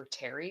not for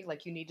Terry.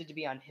 Like, you needed to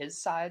be on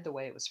his side the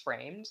way it was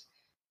framed.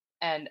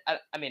 And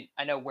I mean,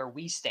 I know where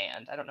we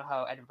stand. I don't know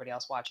how everybody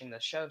else watching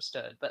this show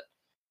stood, but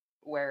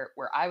where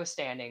I was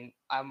standing,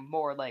 I'm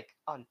more like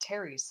on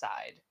Terry's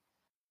side.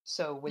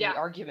 So when the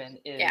argument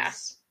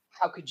is,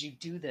 how could you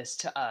do this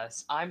to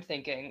us? I'm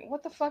thinking,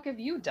 what the fuck have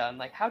you done?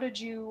 Like, how did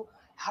you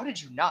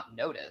not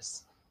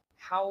notice?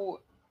 How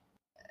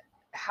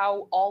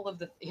all of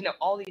the,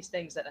 all these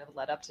things that have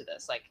led up to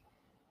this, like,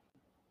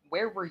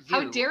 where were you?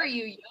 How dare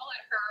you yell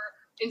at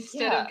her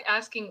instead of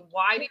asking,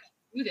 why did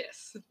you do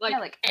this?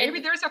 Like maybe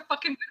there's a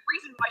fucking good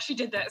reason why she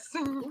did this.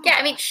 Yeah,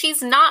 I mean,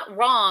 she's not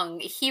wrong.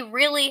 He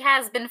really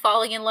has been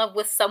falling in love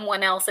with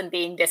someone else and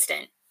being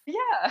distant.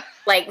 Yeah.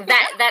 Like,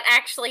 that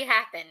actually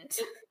happened.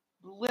 It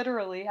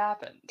literally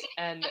happened.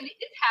 And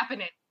it's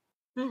happening.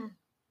 And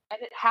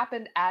it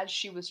happened as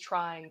she was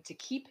trying to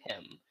keep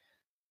him.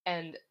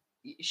 And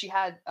she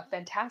had a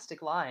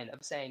fantastic line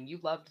of saying, you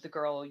loved the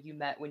girl you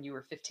met when you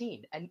were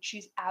 15. And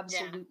she's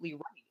absolutely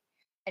right.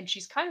 And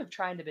she's kind of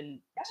trying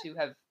to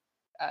have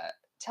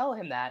tell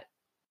him that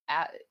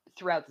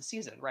throughout the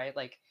season, right?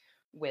 Like,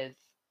 with,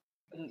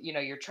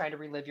 you're trying to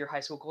relive your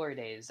high school glory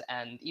days,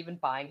 and even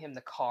buying him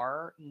the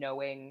car,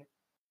 knowing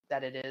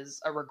that it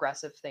is a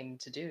regressive thing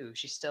to do.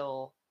 She's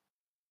still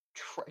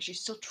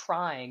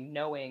trying,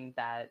 knowing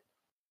that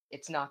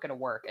it's not going to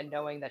work, and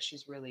knowing that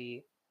she's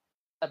really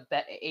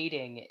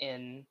aiding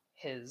in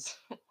his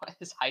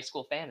high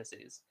school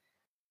fantasies.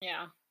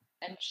 Yeah.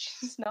 And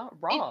she's not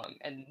wrong.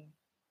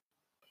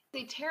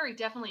 Terry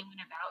definitely went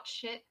about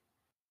shit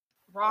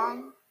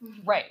wrong.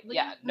 Right.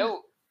 Yeah.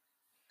 No.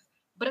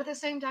 But at the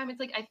same time, it's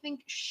like, I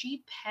think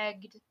she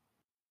pegged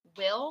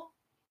Will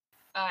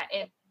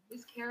and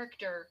his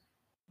character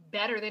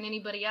better than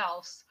anybody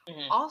else.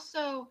 Mm-hmm.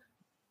 Also,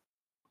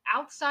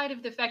 outside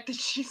of the fact that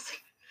she's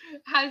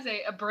has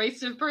a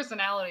abrasive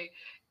personality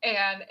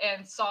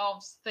and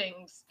solves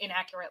things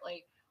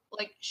inaccurately,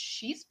 like,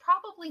 she's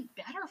probably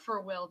better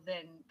for Will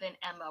than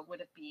Emma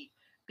would be,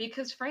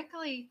 because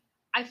frankly,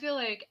 I feel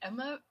like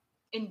Emma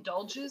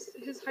indulges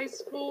his high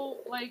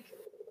school like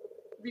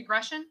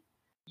regression,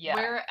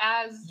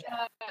 whereas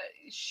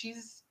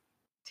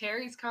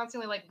Terry's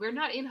constantly like, we're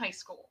not in high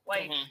school,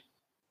 like,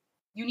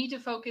 you need to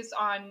focus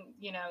on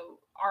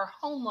our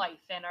home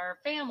life and our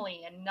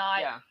family, and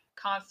not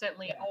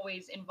constantly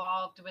always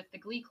involved with the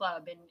Glee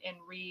Club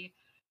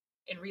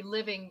and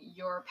reliving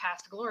your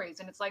past glories.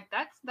 And it's like,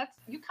 that's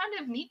you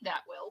kind of need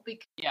that, Will,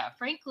 because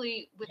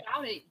frankly,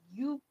 without it,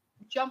 you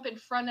jump in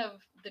front of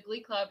the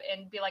Glee Club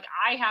and be like,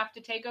 I have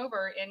to take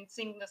over and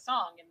sing the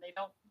song, and they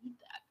don't need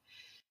that.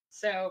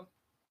 So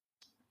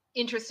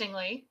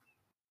interestingly,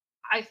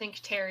 I think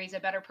Terry's a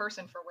better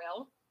person for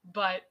Will,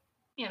 but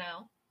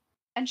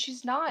and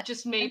she's not.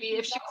 Just maybe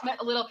if she was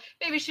a little,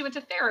 maybe she went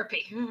to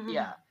therapy.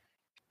 Yeah.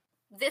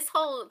 This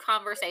whole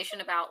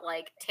conversation about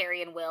like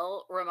Terry and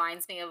Will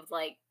reminds me of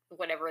like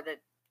whatever the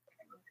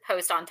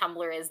post on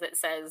Tumblr is that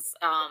says,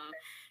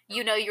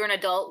 you're an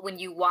adult when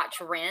you watch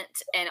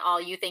Rent and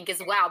all you think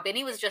is, wow,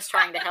 Benny was just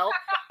trying to help.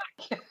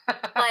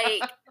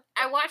 Like,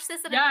 I watched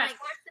this and I'm like,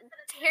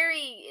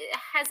 Terry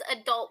has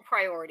adult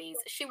priorities.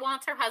 She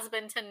wants her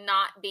husband to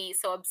not be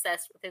so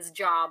obsessed with his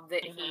job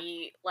that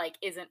he like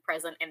isn't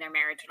present in their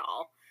marriage at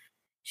all.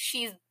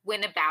 She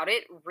went about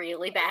it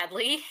really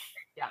badly.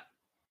 Yeah.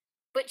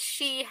 But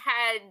she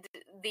had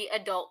the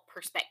adult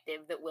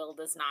perspective that Will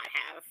does not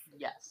have.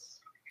 Yes.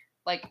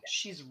 Like,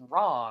 she's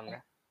wrong,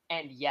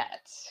 and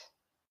yet.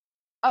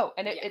 Oh,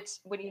 and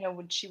it's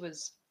when she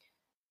was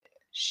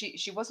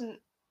she wasn't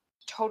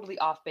totally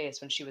off base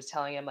when she was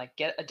telling him, like,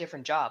 get a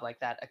different job, like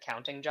that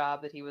accounting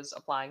job that he was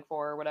applying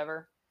for or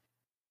whatever.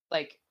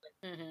 Like,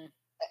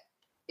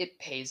 it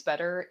pays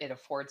better, it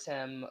affords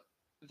him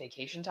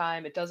vacation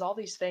time, it does all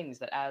these things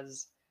that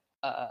as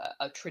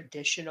a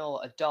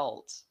traditional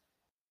adult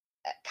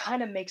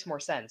kind of makes more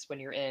sense when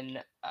you're in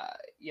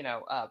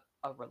a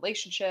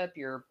relationship,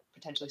 you're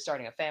potentially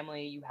starting a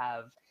family, you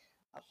have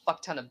a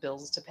fuck ton of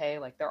bills to pay.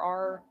 Like,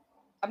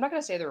 I'm not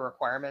going to say there are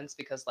requirements,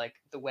 because like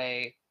the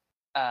way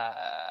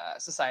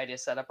society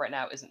is set up right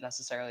now isn't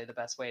necessarily the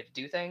best way to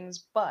do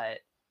things, but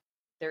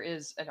there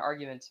is an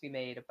argument to be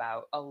made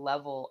about a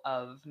level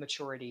of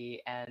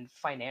maturity and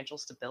financial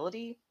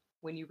stability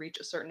when you reach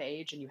a certain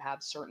age and you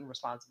have certain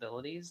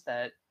responsibilities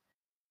that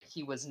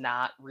he was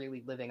not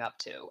really living up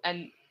to.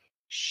 And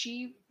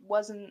she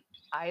wasn't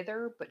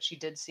either, but she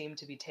did seem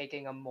to be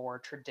taking a more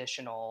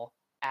traditional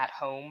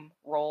at-home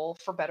role,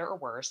 for better or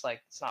worse.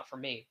 Like, it's not for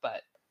me,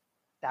 but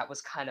that was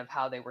kind of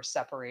how they were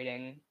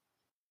separating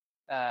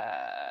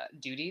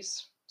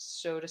duties,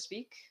 so to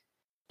speak.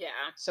 Yeah.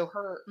 So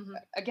her,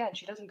 again,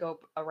 she doesn't go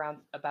around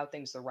about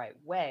things the right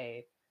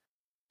way,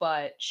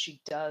 but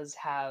she does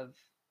have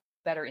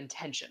better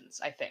intentions,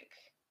 I think.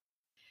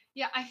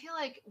 Yeah, I feel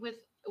like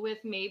with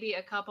maybe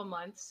a couple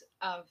months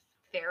of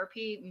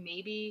therapy,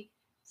 maybe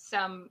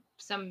some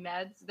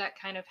meds that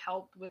kind of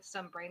help with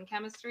some brain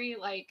chemistry,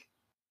 like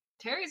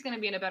Terry's going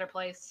to be in a better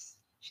place.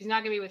 She's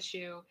not going to be with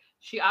Schue.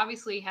 She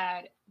obviously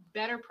had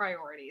better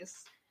priorities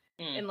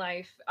in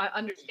life,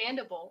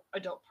 understandable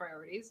adult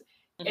priorities.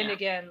 And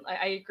again,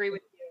 I agree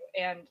with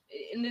you.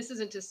 And this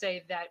isn't to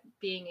say that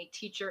being a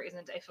teacher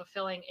isn't a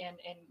fulfilling and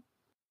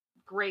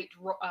great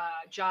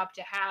job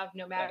to have,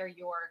 no matter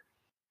your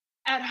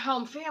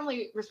at-home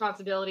family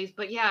responsibilities.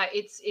 But yeah,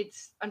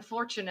 it's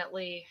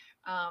unfortunately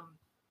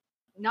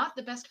not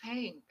the best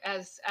paying,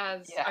 as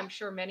I'm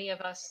sure many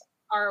of us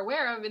are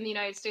aware of in the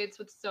United States,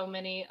 with so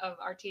many of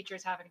our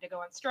teachers having to go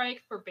on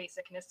strike for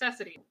basic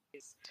necessities.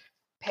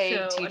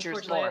 Pay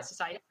teachers more.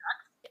 Society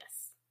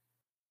sucks.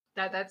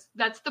 Yes.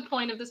 That's the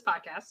point of this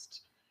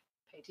podcast.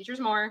 Pay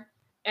teachers more,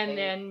 and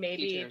then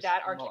maybe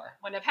that argument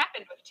wouldn't have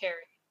happened with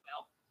Terry.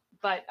 Well,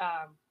 but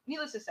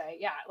needless to say,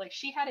 yeah, like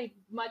she had a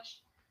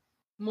much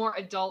more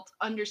adult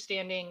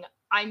understanding.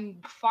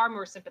 I'm far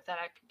more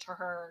sympathetic to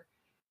her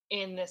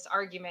in this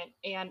argument,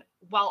 and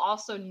while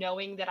also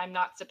knowing that I'm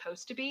not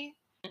supposed to be,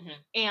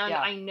 and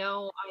I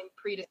know I'm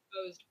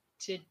predisposed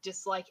to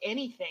dislike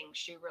anything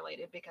Schue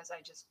related, because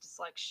I just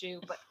dislike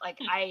Schue, but like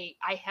I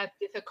have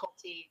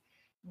difficulty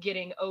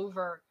getting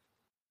over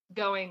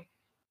going,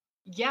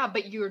 yeah,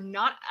 but you're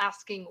not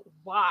asking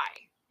why.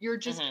 You're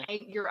just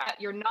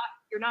you're not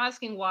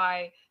asking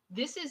why.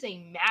 This is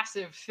a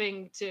massive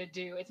thing to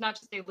do. It's not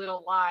just a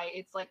little lie.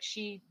 It's like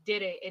she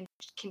did it and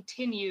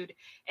continued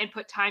and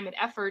put time and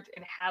effort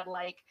and had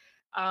like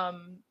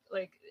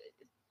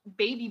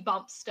baby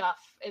bump stuff.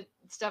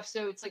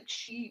 So it's like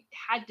she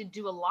had to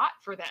do a lot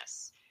for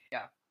this.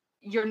 Yeah.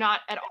 You're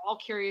not at all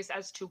curious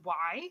as to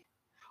why.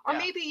 Or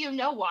maybe you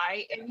know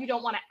why and you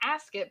don't want to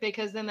ask it,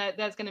 because then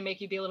that's going to make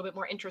you be a little bit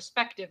more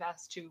introspective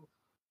as to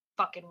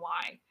fucking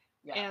why.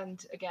 Yeah.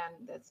 And again,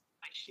 that's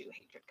my Schue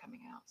hatred coming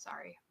out.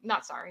 Sorry.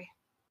 Not sorry.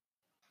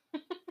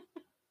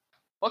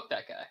 Fuck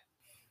that guy.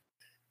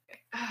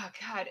 Oh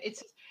God,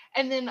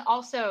 and then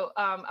also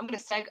I'm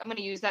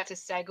gonna use that to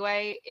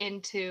segue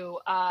into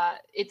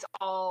it's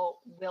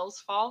all Will's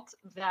fault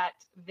that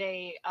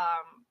they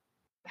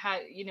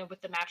had,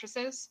 with the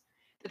mattresses,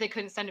 that they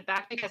couldn't send it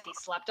back because he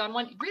slept on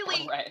one.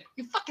 Really? Right.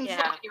 You fucking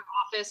slept in your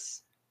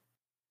office?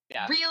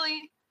 Yeah.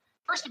 Really?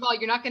 First of all,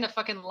 you're not gonna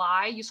fucking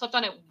lie. You slept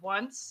on it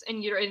once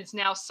and it's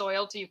now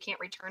soiled so you can't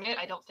return it.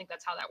 I don't think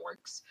that's how that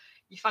works.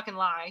 You fucking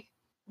lie.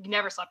 You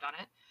never slept on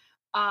it.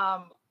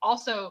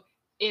 Also,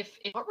 if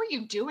what were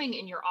you doing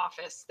in your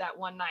office that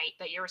one night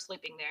that you were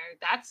sleeping there?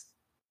 That's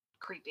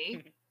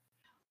creepy.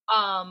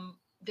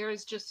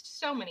 There's just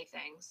so many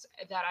things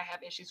that I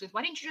have issues with.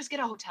 Why didn't you just get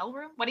a hotel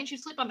room? Why didn't you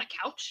sleep on the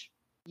couch?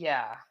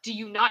 Yeah. Do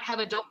you not have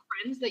adult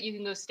friends that you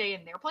can go stay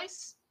in their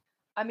place?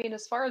 I mean,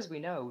 as far as we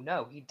know,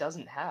 no, he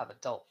doesn't have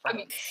adult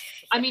friends.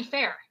 I mean,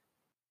 fair.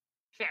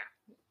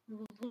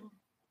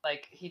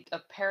 Like, he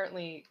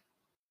apparently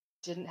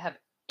didn't have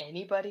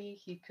anybody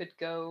he could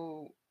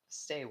go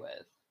stay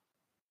with.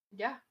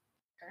 Yeah,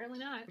 apparently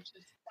not. Which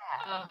is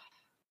sad.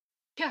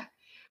 Yeah,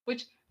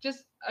 which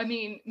just,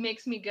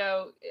 makes me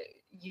go,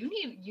 you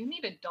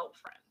need adult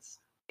friends.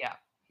 Yeah,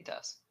 he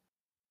does.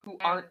 Who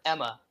aren't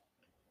Emma.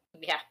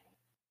 Yeah.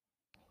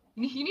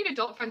 You need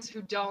adult friends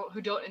who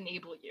don't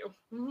enable you.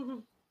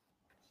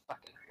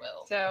 Fucking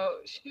Will.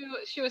 So,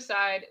 Schue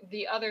aside,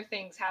 the other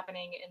things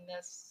happening in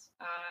this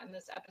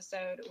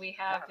episode, we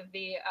have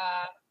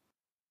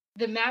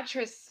the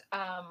mattress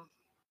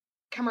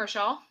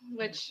commercial,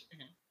 which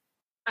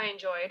I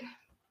enjoyed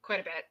quite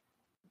a bit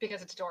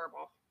because it's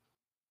adorable.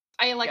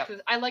 I liked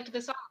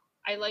the song.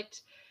 I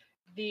liked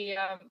the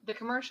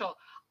commercial.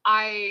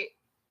 I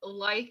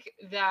like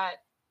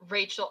that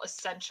Rachel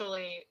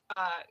essentially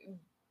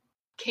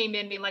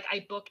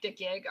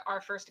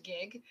our first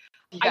gig.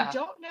 Yeah. I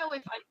don't know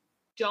if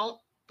don't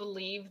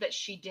believe that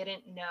she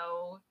didn't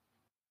know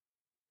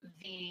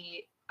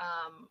the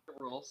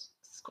rules.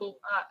 School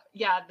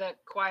the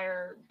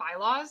choir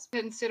bylaws,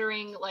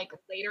 considering like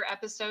later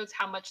episodes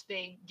how much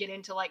they get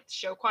into like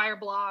show choir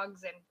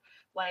blogs and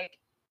like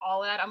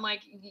all that. I'm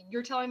like,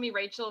 you're telling me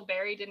Rachel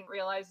Berry didn't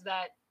realize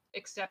that,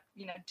 except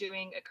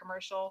doing a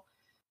commercial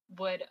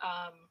would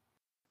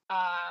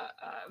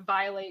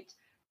violate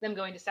them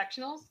going to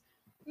sectionals.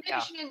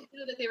 Maybe she didn't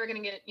know that they were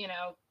going to get,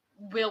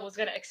 Will was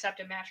going to accept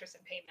a mattress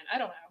in payment. I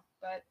don't know,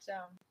 but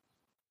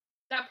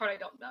that part I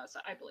don't know. So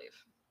I believe,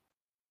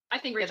 I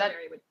think Rachel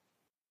Berry would.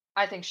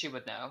 I think she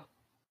would know,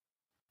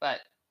 but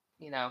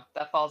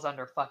that falls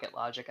under fuck it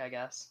logic, I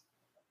guess.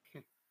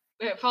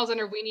 It falls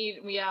under we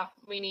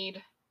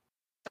need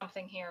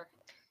something here.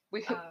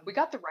 We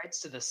got the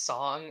rights to this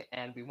song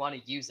and we want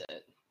to use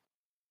it,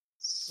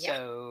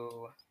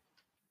 so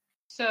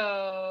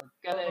we're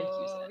gonna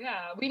use it.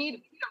 Yeah, we need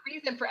a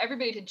reason for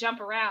everybody to jump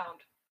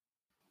around.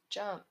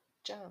 Jump.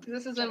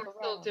 This is when we're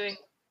still doing.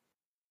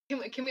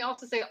 Can we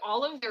also say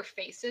all of their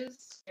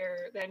faces,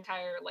 the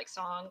entire like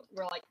song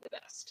were like the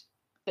best.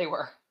 They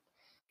were.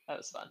 That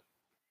was fun.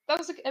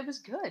 It was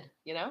good,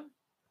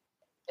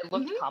 It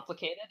looked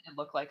complicated. It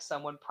looked like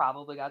someone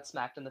probably got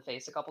smacked in the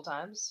face a couple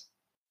times.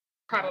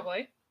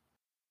 Probably.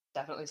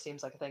 Definitely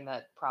seems like a thing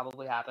that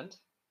probably happened.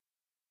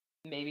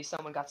 Maybe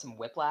someone got some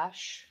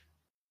whiplash.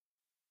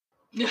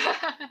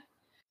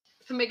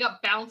 Somebody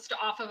got bounced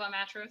off of a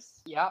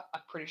mattress. Yeah,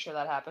 I'm pretty sure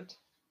that happened.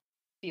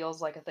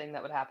 Feels like a thing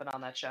that would happen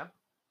on that show.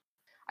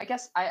 I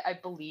guess I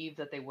believe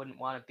that they wouldn't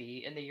want to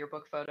be in the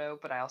yearbook photo,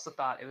 but I also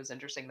thought it was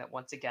interesting that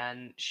once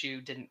again,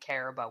 Schue didn't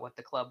care about what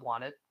the club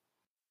wanted.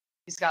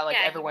 He's got like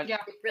everyone. Yeah,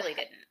 he really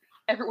didn't.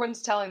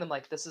 Everyone's telling them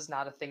like, this is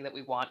not a thing that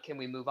we want. Can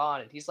we move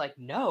on? And he's like,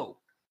 no,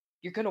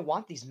 you're gonna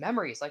want these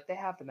memories. Like, they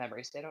have the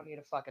memories. They don't need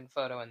a fucking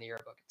photo in the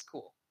yearbook. It's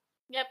cool.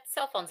 Yep,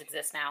 cell phones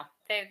exist now.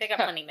 They got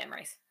plenty of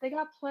memories. They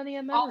got plenty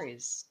of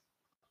memories.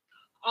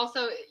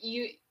 Also,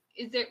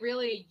 is it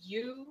really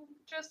you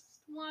just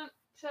want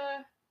to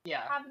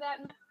have that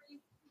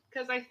memory?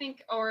 Because I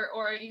think,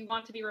 or you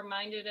want to be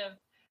reminded of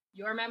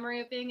your memory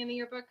of being in the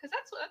yearbook? Because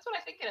that's what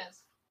I think it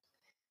is.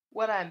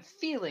 What I'm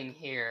feeling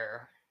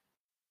here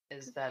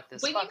is that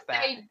this when fuckbag. You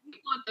say you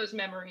want those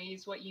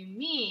memories, what you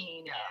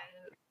mean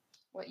is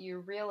what you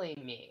really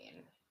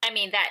mean. I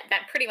mean,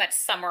 that pretty much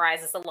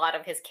summarizes a lot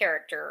of his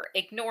character,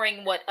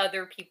 ignoring what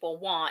other people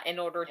want in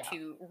order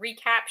to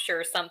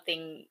recapture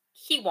something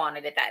he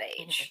wanted at that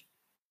age.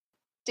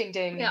 Ding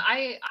ding. Yeah,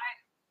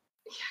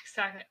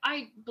 exactly.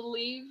 I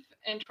believe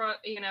in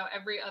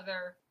every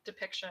other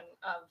depiction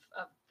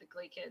of the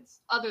Glee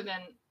kids, other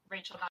than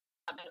Rachel.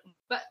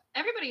 But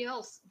everybody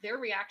else, their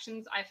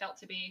reactions I felt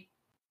to be,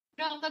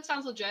 no, that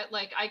sounds legit.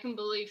 Like, I can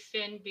believe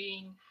Finn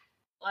being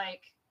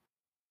like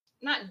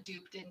not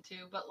duped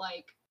into, but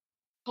like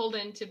pulled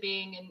into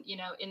being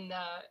in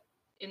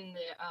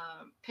the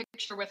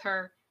picture with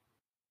her,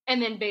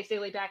 and then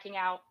basically backing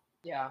out.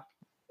 Yeah,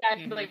 I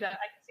can believe that.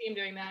 I can see him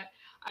doing that.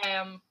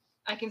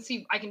 I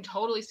can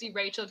totally see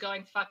Rachel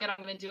going, fuck it,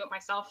 I'm going to do it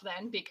myself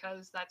then,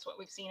 because that's what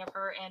we've seen of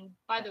her. And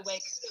by the way,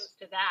 kudos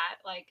to that.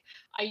 Like,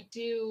 I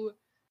do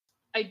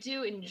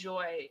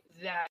enjoy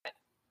that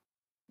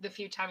the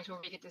few times where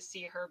we get to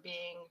see her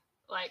being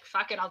like,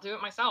 fuck it, I'll do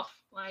it myself.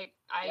 Like,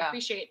 I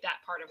appreciate that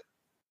part of it.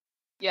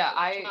 Yeah,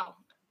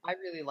 I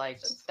really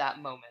liked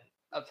that moment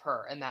of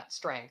her and that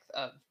strength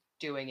of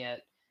doing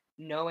it,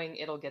 knowing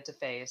it'll get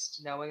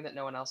defaced, knowing that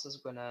no one else is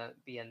going to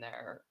be in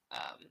there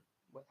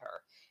with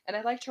her. And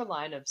I liked her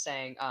line of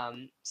saying,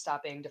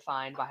 stop being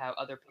defined by how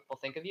other people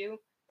think of you.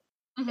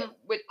 I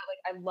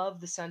love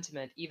the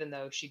sentiment, even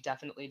though she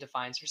definitely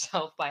defines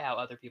herself by how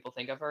other people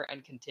think of her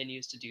and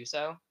continues to do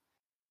so.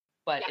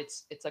 But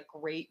it's a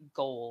great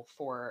goal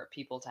for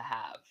people to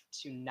have,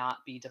 to not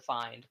be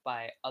defined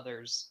by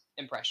others'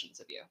 impressions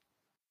of you.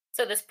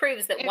 So this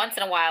proves that once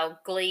in a while,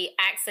 Glee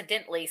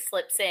accidentally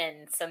slips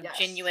in some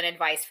genuine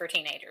advice for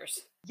teenagers.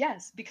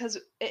 Yes, because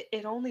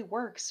it only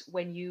works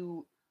when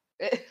you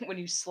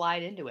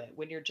slide into it.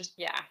 When you're just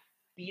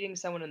beating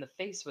someone in the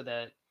face with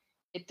it,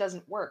 it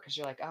doesn't work because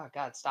you're like, oh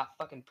God, stop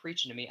fucking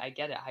preaching to me. I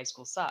get it. High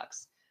school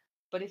sucks.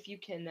 But if you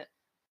can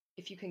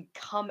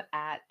come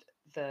at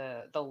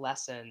the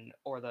lesson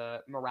or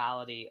the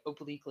morality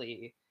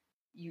obliquely,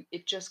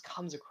 it just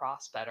comes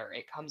across better.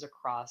 It comes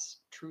across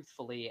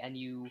truthfully, and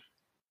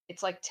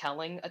it's like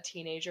telling a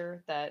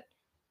teenager that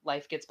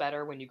life gets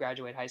better when you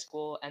graduate high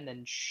school, and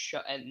then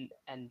showing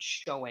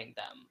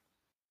them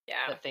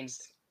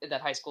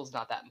that high school is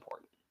not that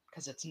important,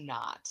 because it's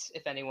not.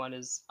 If anyone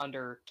is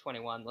under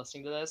 21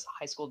 listening to this,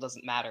 high school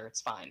doesn't matter.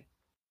 It's fine.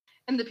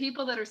 And the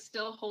people that are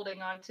still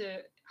holding on to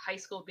high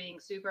school being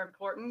super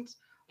important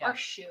are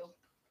Schue.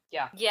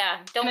 Yeah.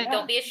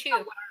 Don't be a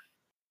Schue.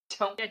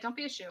 Don't be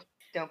a Schue.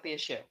 Don't be a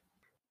Schue.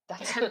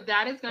 That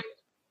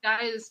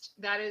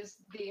is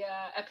the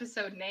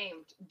episode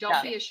named.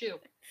 Don't be a Schue.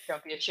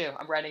 Don't be a Schue.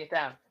 I'm writing it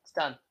down. It's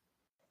done.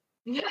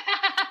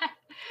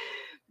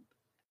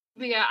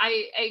 But yeah,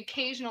 I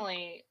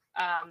occasionally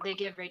they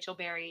give Rachel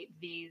Berry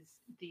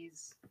these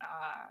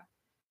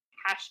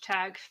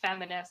hashtag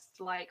feminist,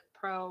 like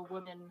pro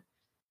women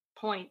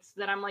points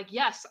that I'm like,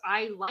 yes,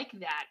 I like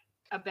that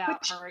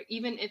about her,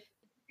 even if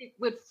it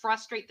would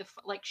frustrate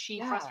she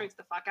frustrates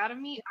the fuck out of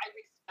me.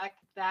 I respect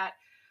that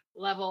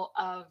level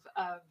of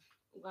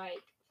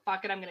like,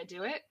 fuck it, I'm gonna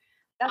do it.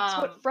 That's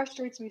what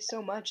frustrates me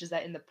so much, is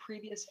that in the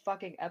previous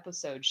fucking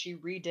episode, she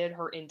redid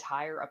her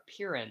entire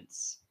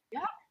appearance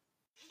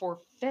for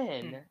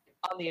Finn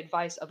on the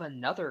advice of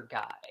another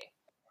guy.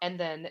 And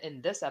then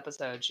in this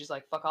episode, she's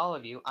like, fuck all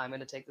of you, I'm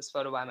going to take this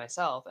photo by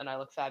myself, and I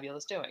look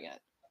fabulous doing it.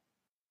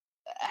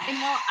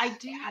 And while I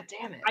do, God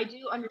damn it. I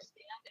do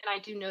understand, and I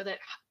do know that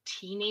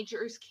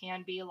teenagers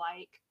can be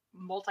like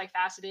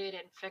multifaceted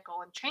and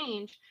fickle and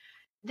change.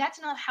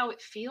 That's not how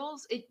it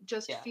feels. It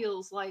just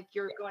feels like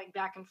you're going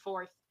back and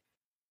forth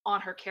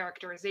on her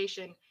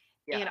characterization.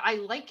 And I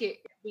like it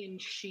when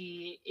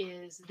she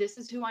is, this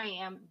is who I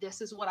am,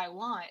 this is what I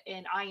want,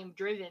 and I am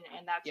driven,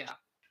 and that's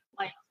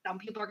like, some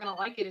people are going to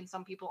like it and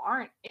some people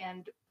aren't.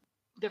 And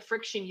the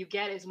friction you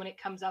get is when it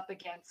comes up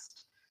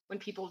against when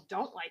people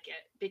don't like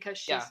it, because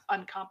she's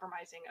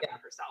uncompromising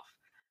about herself.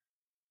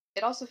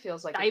 It also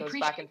feels like it goes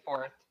back and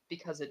forth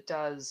because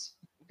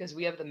because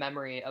we have the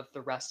memory of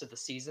the rest of the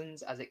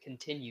seasons as it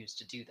continues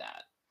to do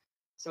that.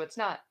 So it's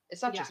not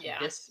just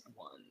this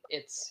one.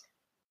 It's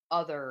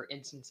other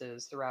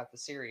instances throughout the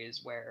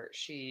series where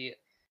she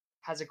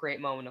has a great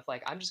moment of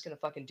like, I'm just gonna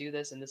fucking do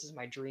this and this is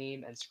my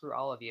dream and screw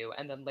all of you.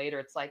 And then later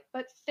it's like,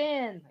 but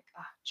Finn, like,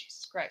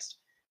 Jesus Christ,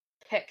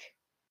 pick.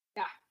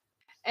 Yeah.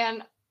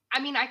 And I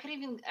mean, I could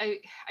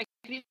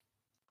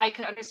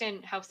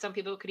understand how some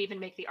people could even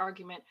make the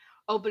argument,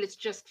 oh, but it's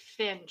just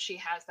Finn she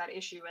has that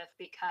issue with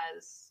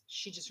because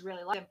she just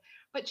really likes him.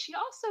 But she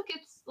also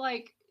gets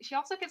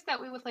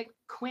that way with like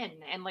Quinn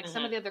and like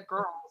some of the other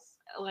girls,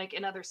 like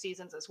in other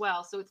seasons as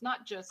well. So it's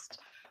not just,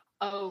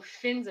 oh,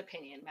 Finn's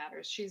opinion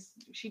matters.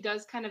 She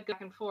does kind of go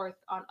back and forth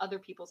on other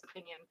people's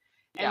opinion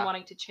and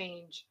wanting to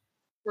change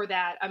for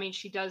that. I mean,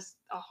 she does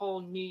a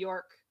whole New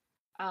York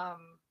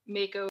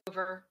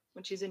makeover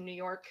when she's in New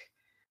York.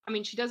 I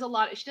mean, she does a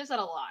lot. She does that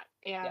a lot,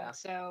 and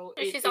so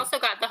she's also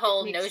got the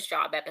whole nose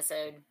job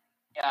episode.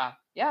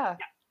 Yeah.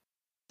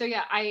 So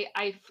yeah,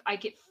 I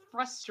get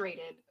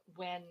frustrated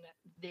when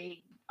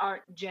they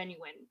aren't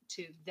genuine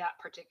to that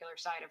particular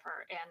side of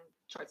her and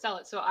short sell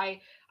it. So I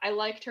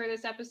liked her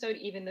this episode,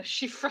 even though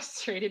she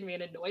frustrated me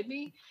and annoyed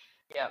me.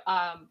 Yeah.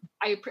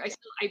 I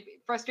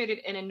frustrated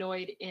and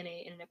annoyed in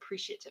an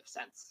appreciative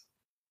sense,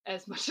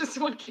 as much as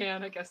one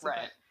can, I guess.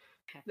 Right.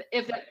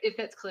 If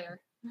that's clear.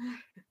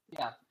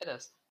 Yeah, it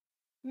is.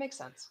 Makes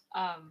sense.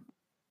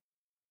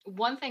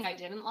 One thing I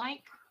didn't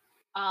like,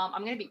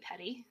 I'm gonna be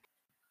petty.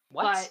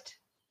 What? But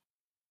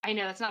I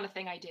know that's not a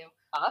thing I do.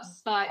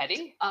 Us? But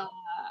petty?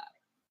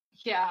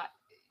 Yeah,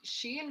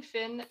 she and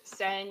Finn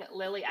sang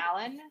Lily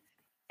Allen,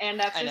 and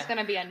that's just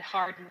gonna be a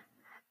hard.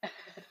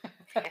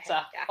 It's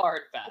a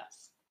hard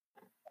pass.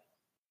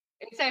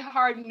 It's a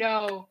hard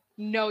no.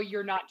 No,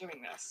 you're not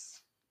doing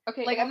this.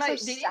 Okay, like, it also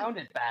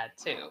sounded bad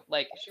too.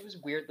 Like, she was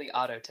weirdly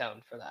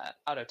auto-tuned for that.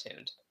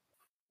 Auto-tuned.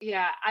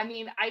 Yeah, I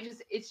mean,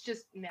 it's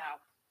just no.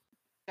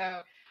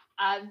 So,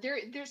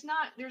 there's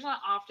not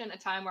often a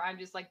time where I'm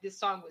just like, this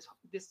song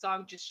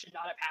just should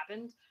not have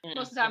happened.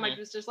 Most of the time, I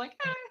was just like,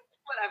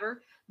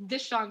 whatever.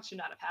 This song should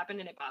not have happened,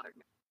 and it bothered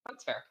me.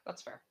 That's fair.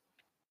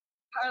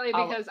 Partly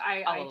because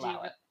I do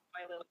my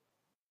little.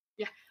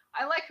 Yeah,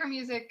 I like her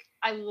music.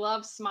 I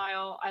love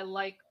Smile. I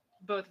like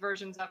both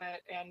versions of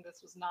it, and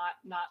this was not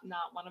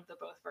one of the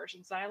both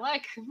versions that I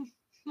like.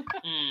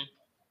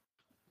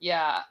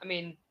 Yeah, I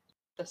mean,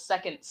 the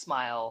second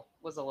Smile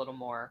was a little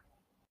more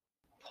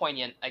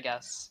poignant, I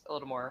guess, a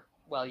little more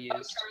well used.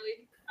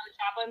 Charlie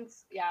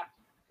Chaplin's, yeah.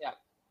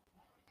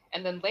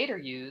 And then later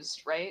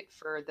used, right,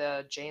 for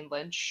the Jane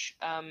Lynch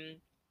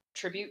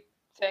tribute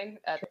thing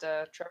at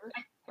Trevor,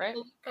 right?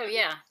 Oh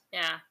yeah.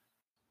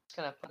 Just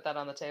gonna put that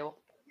on the table.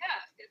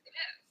 Yeah, it is.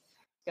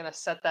 Gonna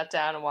set that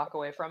down and walk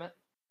away from it.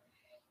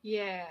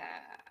 Yeah.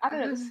 I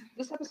don't know.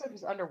 This episode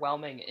was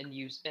underwhelming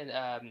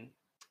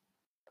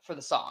for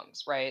the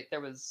songs, right? There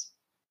was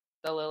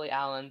the Lily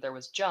Allen, there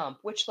was Jump,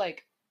 which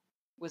like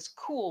was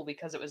cool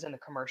because it was in the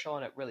commercial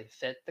and it really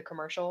fit the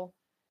commercial.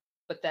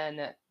 But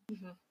then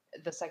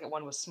the second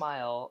one was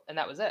Smile, and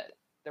that was it.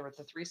 There were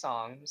the 3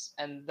 songs,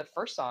 and the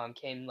first song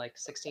came like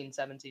 16,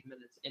 17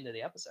 minutes into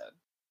the episode.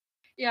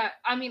 Yeah,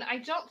 I mean, I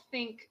don't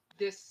think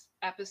this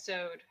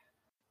episode,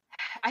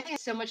 I think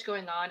there's so much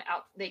going on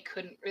they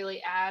couldn't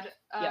really add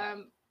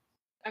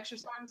extra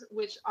songs,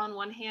 which on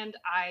one hand,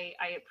 I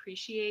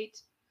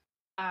appreciate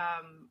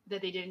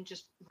that they didn't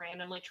just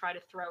randomly try to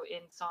throw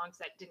in songs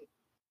that didn't,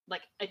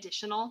 like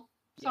additional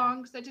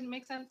songs that didn't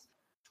make sense.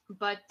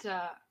 But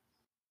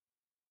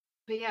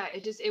yeah,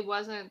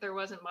 there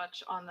wasn't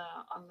much on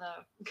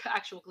the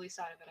actual Glee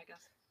side of it, I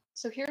guess.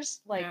 So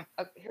here's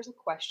here's a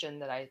question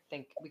that I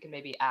think we can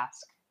maybe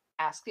ask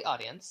the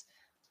audience,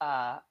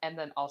 and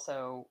then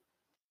also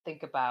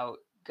think about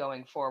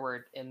going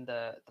forward in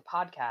the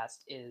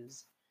podcast.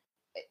 Is,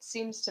 it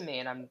seems to me,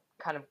 and I'm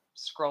kind of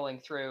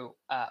scrolling through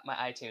my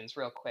iTunes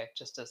real quick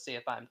just to see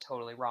if I'm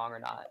totally wrong or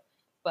not,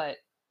 but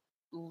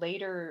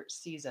later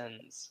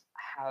seasons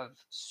have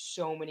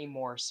so many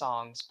more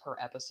songs per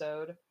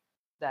episode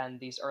than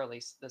this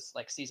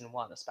like season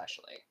 1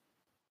 especially.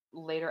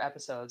 Later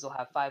episodes will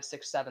have 5,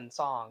 6, 7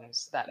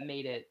 songs that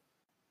made it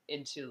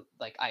into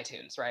like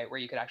iTunes, right, where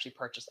you could actually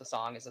purchase the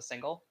song as a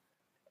single.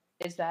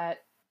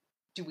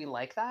 Do we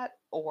like that,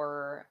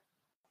 or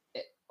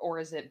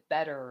is it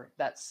better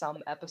that some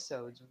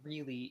episodes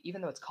really,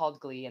 even though it's called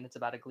Glee and it's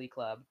about a Glee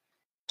club,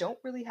 don't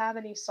really have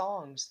any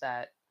songs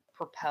that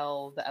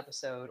propel the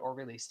episode or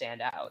really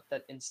stand out,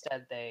 that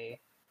instead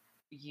they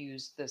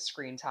use the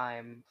screen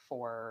time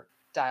for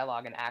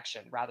dialogue and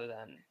action rather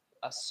than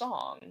a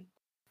song?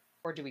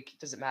 Or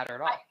does it matter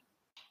at all?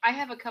 I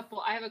have a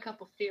couple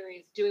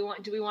theories. Do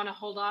we want to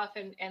hold off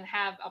and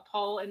have a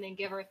poll and then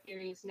give our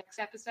theories next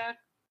episode?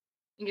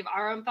 And give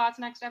our own thoughts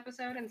next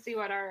episode and see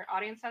what our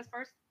audience says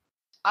first?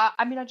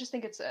 I mean, I just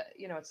think it's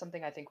it's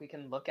something I think we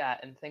can look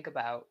at and think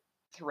about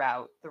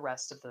throughout the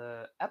rest of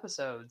the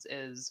episodes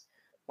is,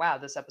 wow,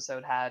 this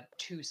episode had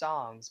 2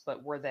 songs,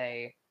 but were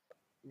they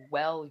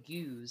well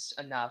used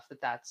enough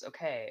that that's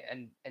okay?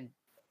 And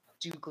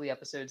do Glee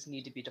episodes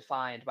need to be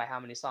defined by how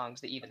many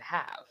songs they even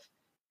have?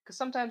 Because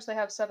sometimes they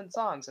have 7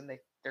 songs and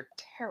they're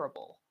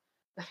terrible.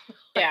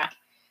 Yeah.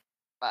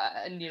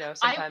 And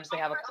sometimes they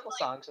have a couple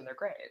songs and they're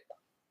great.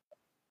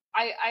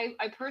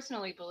 I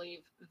personally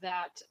believe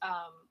that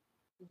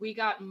we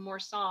got more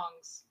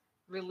songs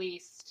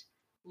released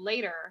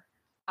later.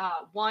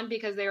 One,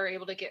 because they were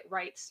able to get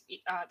rights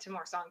to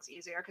more songs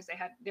easier, because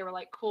they were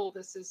like, cool,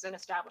 this is an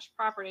established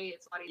property,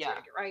 it's a lot easier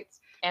to get rights.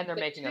 And they're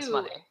making us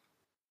money.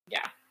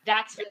 Yeah,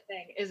 that's the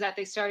thing, is that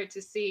they started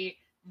to see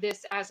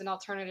this as an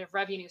alternative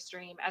revenue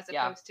stream as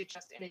opposed to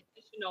just an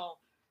additional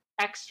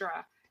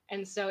extra.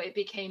 And so it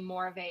became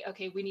more of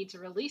okay, we need to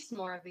release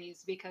more of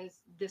these because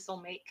this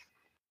will make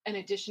an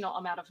additional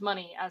amount of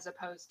money as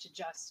opposed to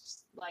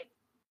just like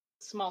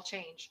small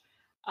change.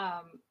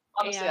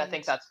 Honestly, I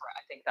think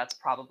that's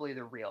probably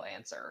the real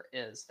answer,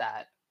 is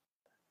that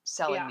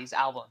selling these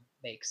albums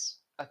makes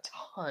a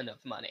ton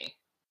of money.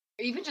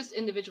 Even just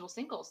individual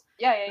singles.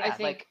 Yeah. I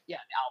think,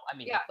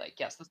 like,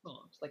 yes, the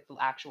songs, like the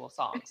actual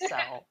songs sell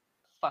a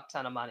fuck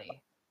ton of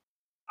money.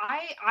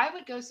 I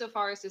would go so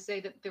far as to say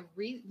that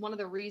one of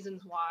the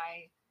reasons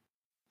why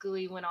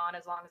Glee went on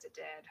as long as it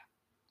did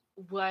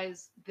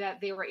was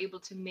that they were able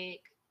to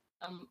make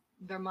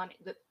their money.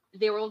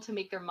 They were able to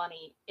make their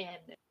money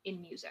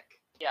in music.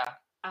 Yeah.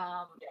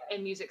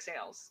 In music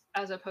sales,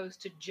 as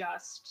opposed to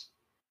just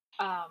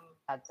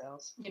ad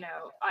sales.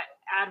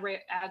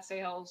 Ad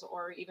sales,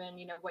 or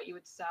even what you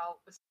would sell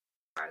as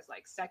far as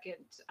like second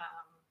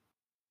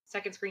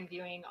screen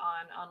viewing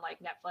on like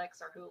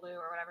Netflix or Hulu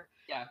or whatever.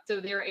 Yeah. So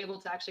they're able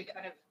to actually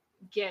kind of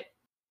get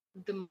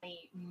the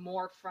money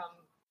more from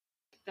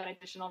that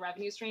additional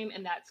revenue stream,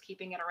 and that's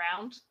keeping it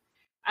around.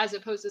 As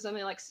opposed to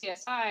something like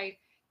CSI,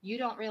 you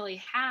don't really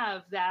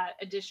have that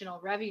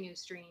additional revenue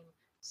stream.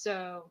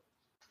 So,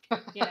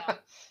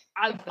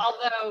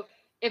 although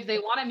if they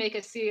want to make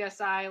a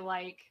CSI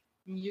like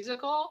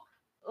musical,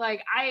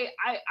 like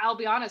I'll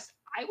be honest,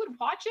 I would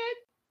watch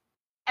it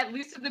at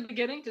least at the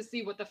beginning to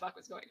see what the fuck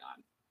was going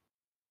on.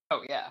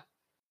 Oh yeah.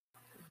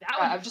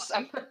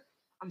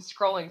 I'm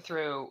scrolling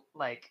through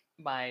like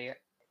my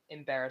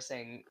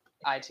embarrassing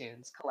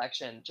iTunes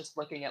collection, just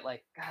looking at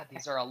like, God,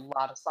 these are a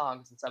lot of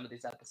songs in some of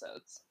these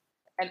episodes,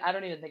 and I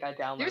don't even think I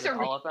downloaded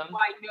all of them.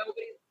 Why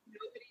nobody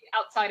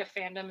outside of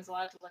fandom is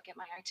allowed to look at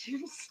my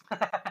iTunes.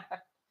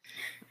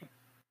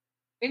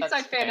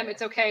 Inside fandom,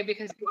 it's okay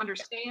because you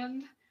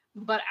understand,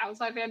 but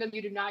outside fandom,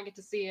 you do not get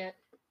to see it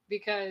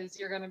because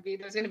there's gonna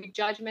be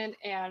judgment,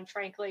 and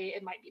frankly,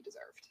 it might be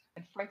deserved.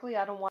 And frankly,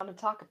 I don't want to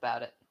talk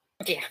about it.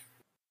 Yeah.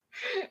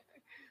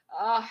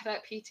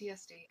 That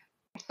PTSD.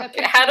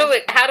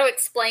 How to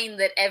explain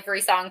that every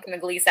song from the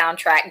Glee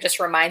soundtrack just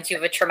reminds you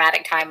of a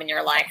traumatic time in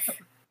your life?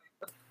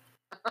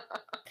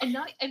 and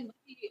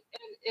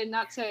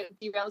not to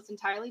derail this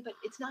entirely, but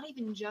it's not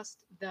even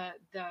just the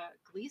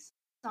Glee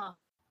song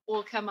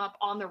will come up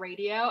on the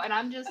radio, and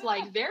I'm just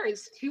like, there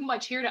is too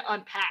much here to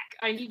unpack.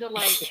 I need to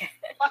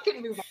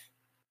fucking move on.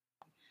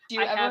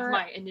 I have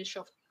my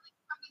initial feeling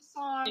from the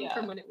song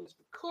from when it was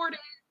recorded,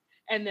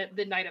 and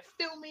the night of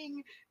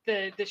filming,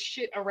 the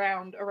shit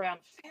around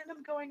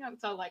fandom going on.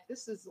 So like,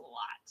 this is a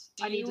lot.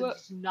 I need to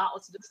not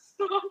listen to this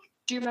song.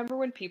 Do you remember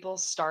when people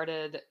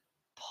started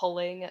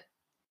pulling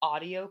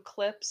audio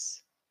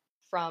clips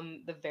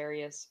from the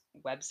various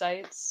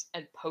websites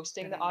and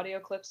posting the audio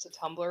clips to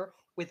Tumblr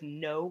with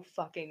no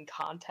fucking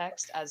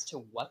context as to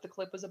what the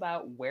clip was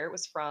about, where it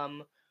was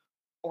from,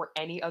 or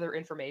any other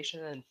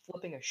information, and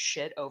flipping a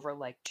shit over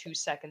like 2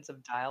 seconds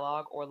of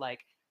dialogue or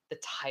like the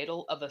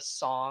title of a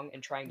song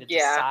and trying to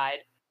decide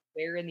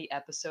where in the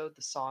episode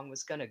the song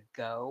was gonna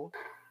go,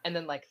 and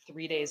then like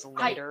 3 days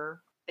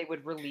later they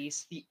would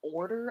release the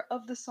order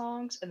of the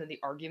songs, and then the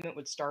argument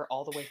would start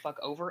all the way fuck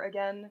over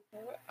again.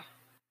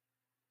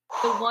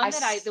 The one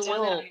that I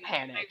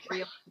panic.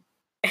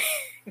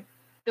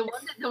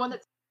 The one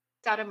that's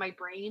out of my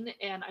brain,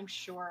 and I'm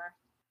sure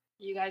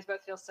you guys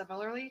both feel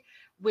similarly,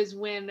 was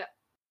when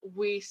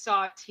we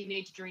saw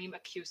Teenage Dream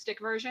acoustic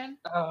version.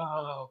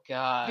 Oh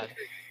God.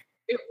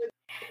 It was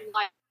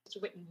like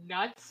just went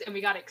nuts, and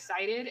we got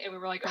excited, and we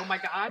were like, "Oh my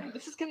god,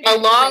 This is gonna be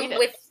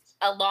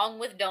along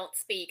with Don't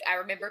Speak." I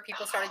remember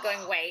people started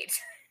going,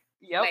 "Wait,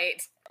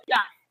 wait,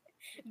 yeah,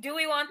 do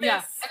we want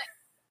this?"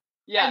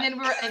 yeah." And then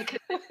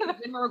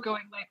we were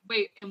going like,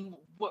 "Wait, and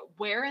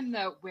where in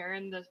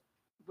the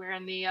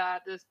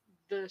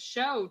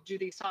show do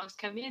these songs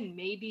come in?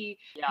 Maybe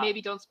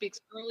Don't Speak's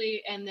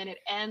early, and then it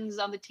ends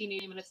on the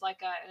teenage, and it's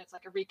like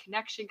a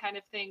reconnection kind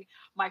of thing."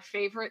 My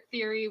favorite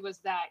theory was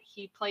that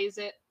he plays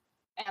it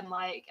and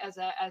like as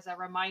a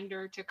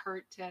reminder to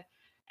Kurt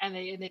and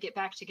they get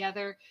back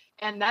together,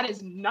 and that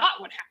is not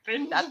what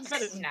happened.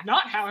 That is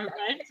not how it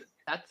went.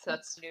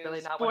 That's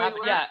really not what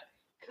happened. Yeah,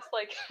 because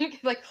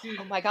like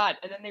oh my god,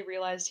 and then they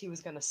realized he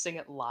was gonna sing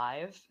it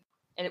live,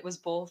 and it was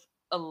both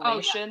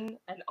elation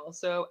and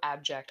also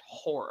abject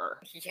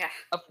horror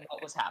of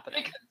what was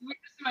happening. Because we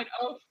just went,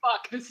 oh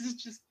fuck,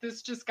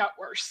 this just got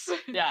worse.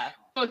 Yeah.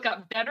 So it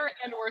got better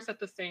and worse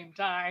at the same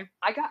time.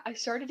 I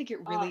started to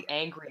get really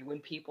angry when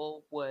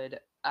people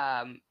would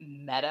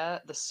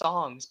meta the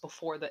songs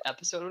before the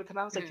episode would come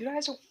out. I was like, you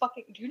guys do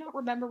you not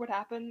remember what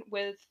happened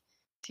with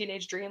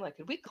Teenage Dream? Like,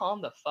 could we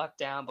calm the fuck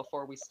down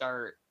before we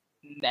start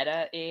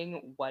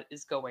meta-ing what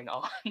is going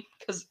on?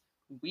 Because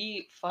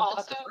we fucked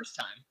up the first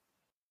time.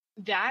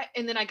 That,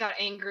 and then I got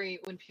angry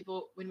when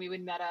we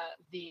would meta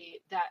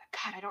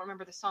God, I don't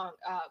remember the song,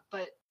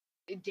 but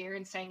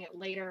Darren sang it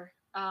later.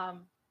 Oh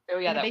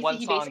yeah, that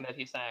one song that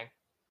he sang.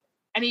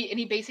 And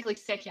he basically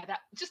said,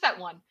 that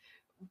one.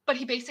 But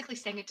he basically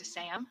sang it to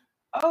Sam.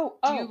 Do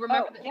you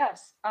remember that?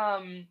 Yes.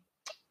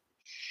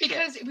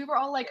 Because we were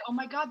all like, oh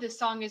my god, this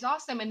song is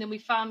awesome, and then we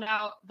found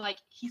out like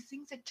he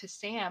sings it to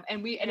Sam,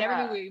 and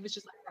everybody was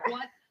just like,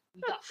 what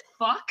the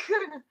fuck?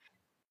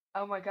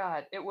 Oh my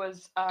god, it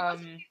was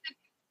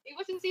It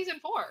was in season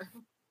 4.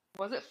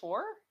 Was it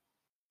 4?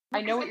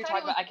 I know what you're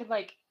talking about.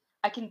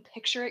 I can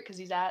picture it because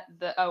he's at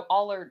the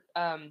all or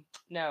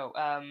no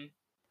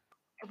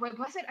What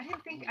was it? I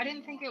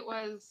didn't think it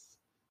was.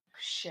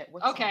 Shit.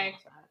 What okay.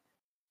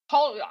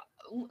 Song was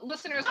that?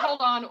 Listeners, hold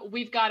on.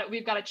 We've got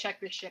to check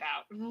this shit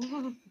out.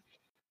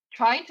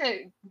 Trying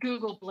to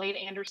Google Blade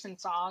Anderson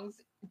songs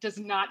does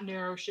not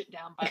narrow shit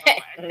down. By the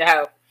way,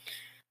 no.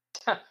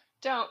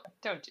 Don't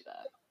do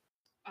that.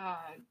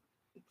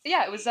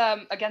 Yeah, it was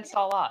Against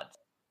All Odds.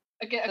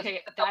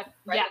 Okay, Phil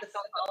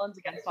Collins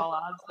Against All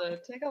Odds.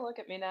 Take a look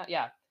at me now.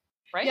 Yeah,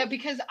 right. Yeah,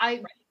 because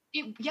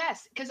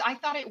because I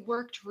thought it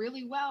worked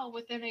really well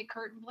within a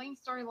Kurt and Blaine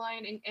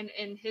storyline,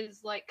 and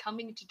his like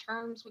coming to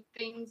terms with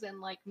things and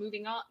like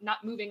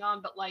not moving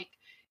on, but like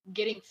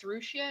getting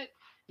through shit.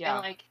 Yeah,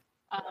 and like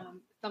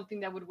something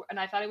that would, and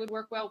I thought it would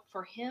work well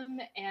for him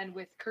and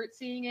with Kurt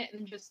seeing it,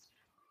 and just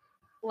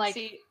like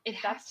it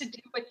has to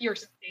do with your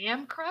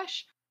Sam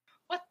crush.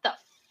 What the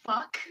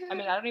fuck? I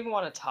mean, I don't even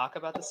want to talk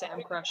about the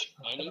Sam crush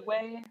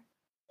anyway,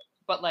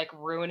 but like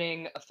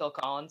ruining a Phil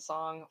Collins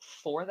song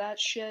for that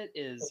shit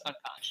is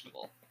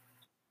unconscionable.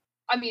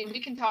 I mean,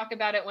 we can talk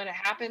about it when it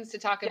happens. To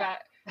talk about,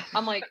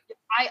 I'm like,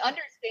 I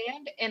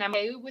understand, and I'm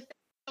okay with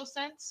the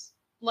sense.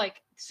 Like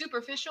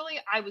superficially,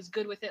 I was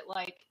good with it.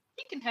 Like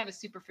you can have a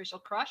superficial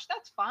crush,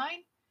 that's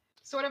fine.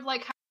 Sort of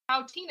like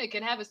how Tina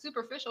can have a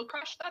superficial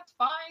crush, that's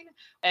fine,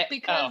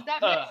 because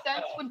that makes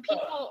sense when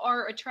people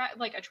are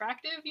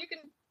attractive. You can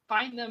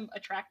find them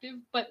attractive,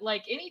 but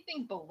like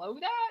anything below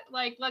that,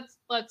 like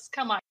let's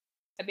come on.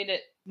 I mean,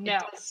 it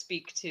does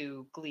speak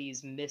to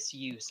Glee's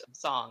misuse of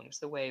songs,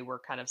 the way we're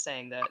kind of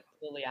saying that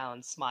Lily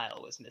Allen's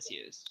Smile was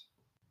misused.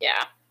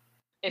 Yeah.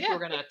 If we're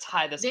going to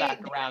tie this back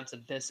around to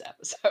this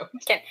episode.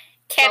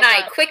 Can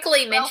I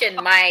quickly mention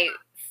my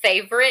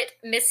favorite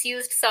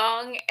misused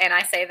song? And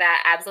I say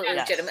that absolutely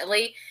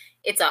legitimately.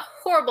 It's a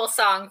horrible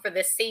song for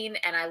this scene,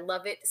 and I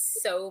love it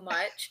so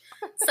much.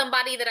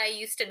 Somebody That I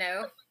Used to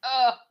Know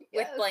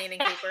with Blaine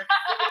and Cooper.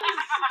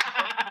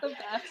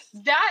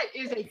 That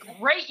is a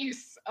great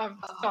use of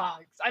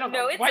songs. I don't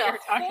know what you're talking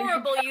about. No, it's a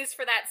horrible use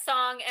for that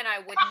song, and I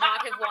would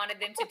not have wanted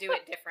them to do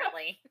it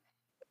differently.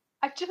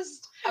 I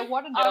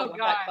want to know what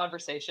that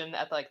conversation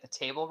at like the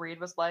table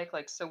read was like.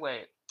 Like, so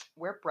wait,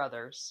 we're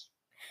brothers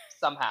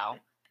somehow,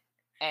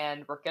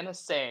 and we're gonna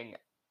sing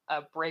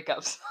a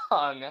breakup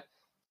song.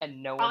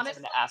 And no one's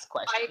going to ask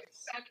questions.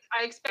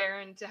 I expect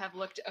Aaron to have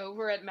looked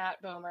over at Matt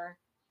Bomer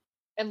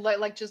and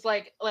just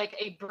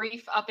a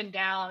brief up and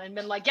down and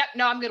been like, yep,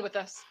 no, I'm good with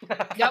this.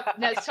 Yep,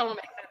 that's totally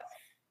makes sense.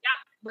 Yeah,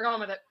 we're going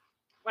with it.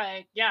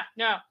 Like, yeah,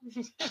 no.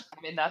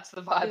 I mean, that's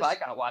the vibe I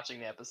got watching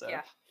the episode.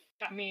 Yeah.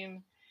 I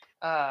mean,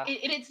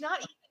 it's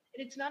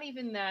not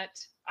even that.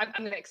 I'm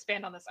going to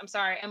expand on this. I'm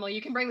sorry, Emily.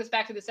 You can bring this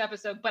back to this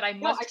episode, but I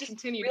must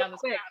continue down this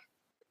path.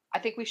 I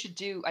think we should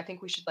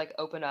like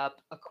open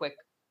up a quick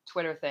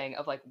Twitter thing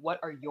of like, what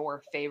are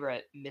your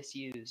favorite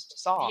misused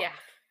songs? Yeah.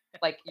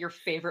 Like your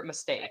favorite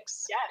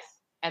mistakes. Yes.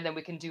 And then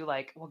we can do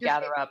like, we'll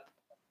gather up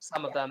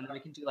some of them and we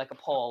can do like a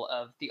poll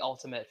of the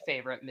ultimate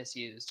favorite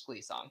misused Glee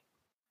song.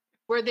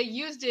 Where they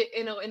used it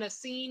in a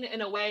scene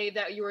in a way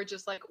that you were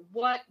just like,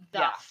 what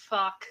the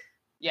fuck?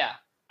 Yeah.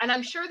 And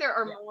I'm sure there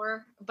are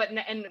more,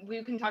 and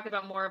we can talk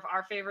about more of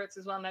our favorites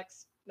as well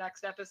next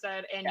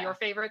episode, and your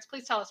favorites.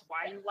 Please tell us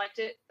why you liked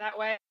it that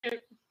way.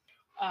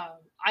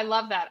 I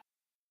love that.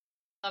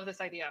 I love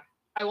this idea.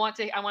 I want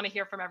to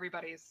hear from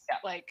everybody's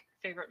like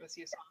favorite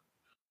misuse song.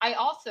 I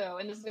also,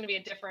 and this is going to be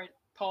a different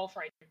poll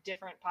for a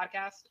different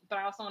podcast, but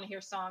I also want to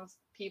hear songs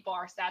people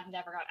are sad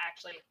never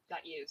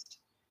got used.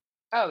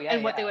 Oh yeah,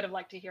 and what they would have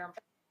liked to hear them.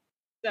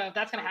 So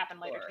that's going to happen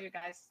later too,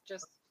 guys.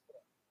 Just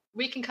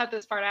we can cut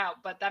this part out,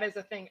 but that is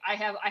a thing. I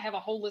have a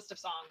whole list of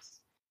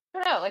songs.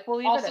 No, like we'll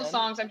leave also it in.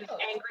 Songs I'm just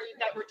angry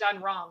that were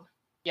done wrong.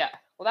 Yeah,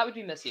 well that would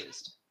be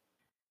misused.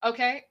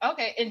 Okay.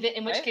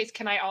 In which case,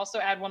 can I also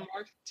add one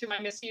more to my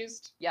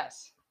misused?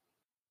 Yes.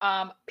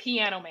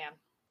 Piano Man.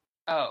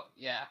 Oh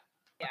yeah.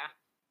 Yeah.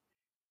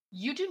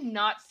 You do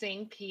not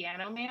sing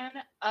Piano Man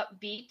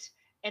upbeat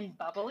and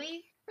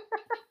bubbly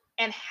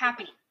and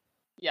happy.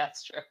 Yeah,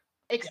 it's true.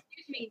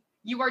 Excuse me.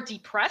 You are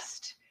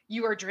depressed.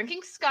 You are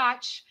drinking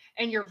scotch,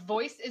 and your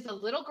voice is a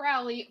little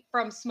growly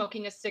from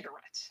smoking a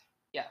cigarette.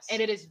 Yes.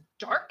 And it is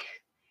dark,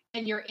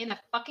 and you're in a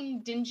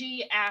fucking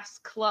dingy ass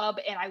club,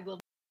 and I will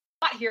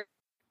not hear.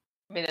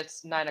 I mean,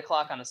 it's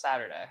 9:00 on a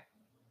Saturday.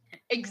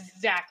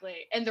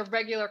 Exactly, and the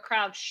regular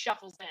crowd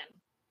shuffles in.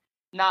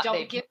 Not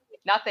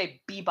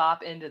they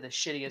bebop into the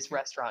shittiest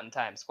restaurant in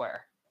Times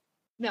Square.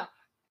 No,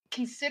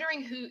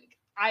 considering who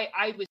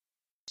I was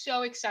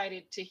so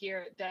excited to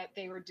hear that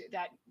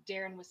that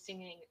Darren was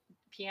singing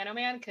Piano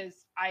Man,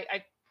 because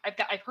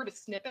I've heard a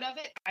snippet of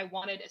it. I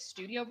wanted a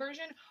studio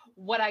version.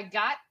 What I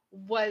got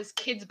was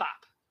Kids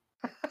Bop.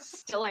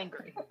 Still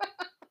angry.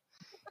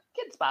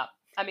 Kids Bop.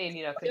 I mean,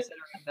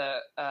 considering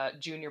the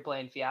Junior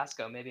Blaine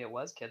fiasco, maybe it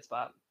was Kids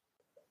Bop.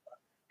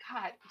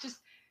 God, just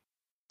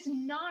it's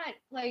not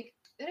like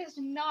it is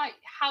not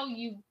how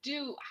you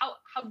do.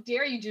 How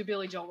dare you do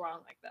Billy Joel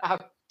wrong like that? How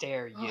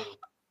dare you?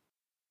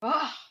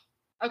 Oh,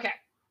 okay,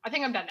 I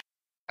think I'm done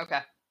now. Okay.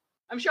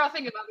 I'm sure I'll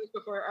think about this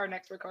before our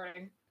next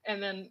recording,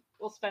 and then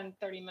we'll spend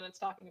 30 minutes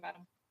talking about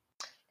them.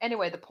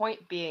 Anyway, the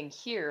point being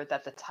here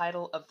that the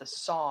title of the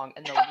song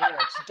and the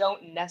lyrics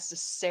don't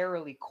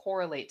necessarily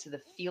correlate to the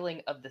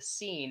feeling of the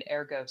scene,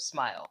 ergo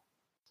smile.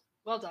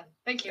 Well done.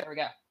 Thank you. There we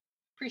go.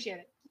 Appreciate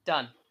it.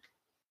 Done.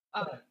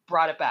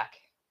 Brought it back.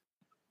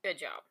 Good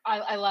job.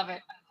 I love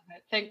it.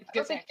 I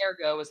don't think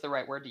ergo was the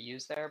right word to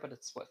use there, but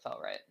it's what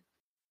felt right.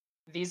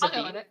 Vis-a-vis.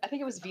 I'll go with it. I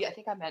think it was I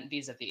think I meant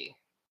vis-a-vis.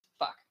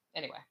 Fuck.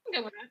 Anyway. I'm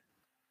good with it.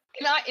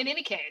 In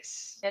any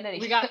case,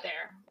 we got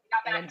there.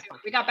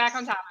 We got back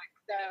on topic.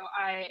 So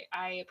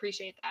I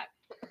appreciate that.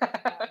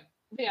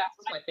 Yeah, this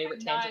is my favorite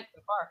tangent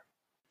so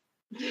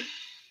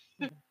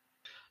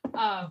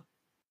far.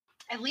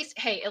 At least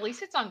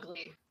it's on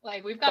Glee.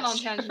 Like we've got on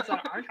tangents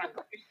that aren't on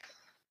Glee.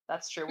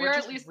 That's true. We're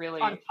at least really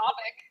on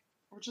topic.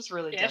 We're just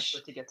really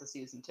desperate to get to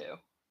season 2.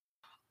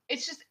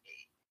 It's just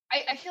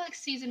I feel like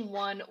season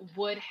 1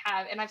 would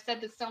have, and I've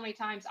said this so many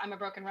times, I'm a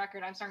broken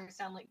record. I'm starting to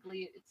sound like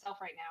Glee itself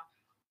right now.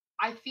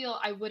 I feel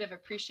I would have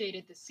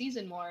appreciated the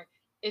season more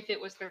if it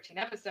was 13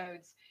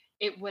 episodes.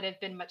 It would have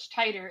been much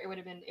tighter. It would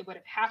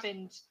have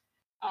happened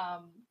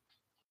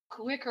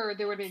quicker.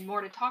 There would have been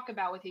more to talk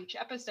about with each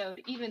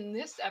episode. Even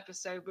this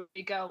episode, where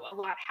we go, a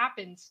lot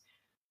happens.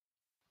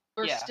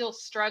 We're still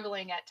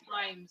struggling at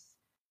times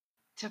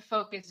to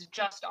focus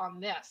just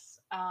on this.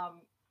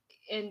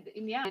 And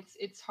yeah,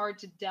 it's hard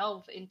to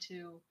delve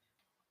into,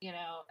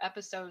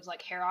 episodes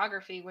like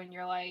Hairography when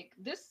you're like,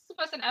 this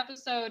was an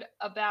episode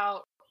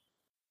about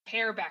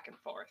hair back and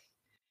forth.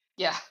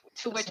 Yeah.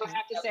 To which I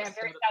have to say, I'm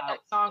very sad that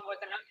song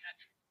wasn't out yet.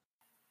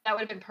 That would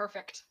have been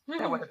perfect.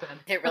 That would have been.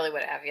 It really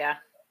would have, yeah.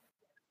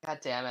 God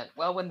damn it.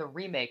 Well, when the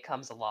remake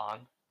comes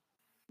along.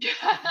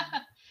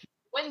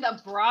 When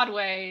the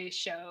Broadway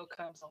show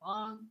comes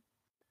along.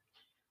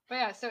 But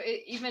yeah, so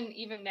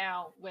even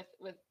now with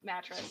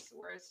Mattress,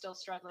 we're still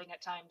struggling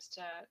at times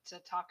to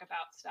talk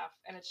about stuff,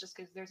 and it's just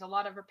because there's a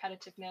lot of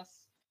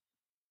repetitiveness,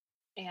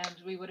 and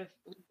we would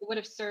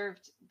have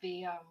served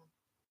the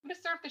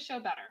show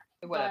better.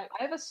 It would have.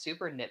 I have a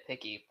super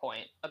nitpicky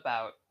point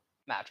about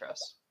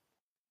Mattress.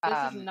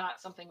 This is not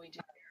something we do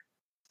here.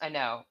 I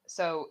know.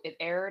 So it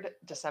aired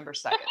December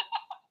 2nd,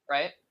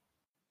 right?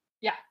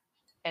 Yeah.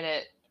 And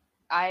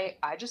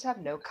I just have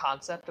no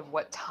concept of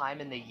what time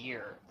in the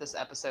year this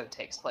episode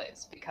takes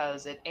place,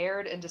 because it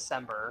aired in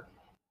December.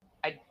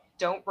 I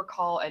don't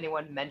recall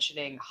anyone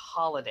mentioning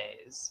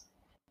holidays.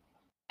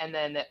 And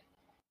then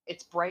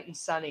it's bright and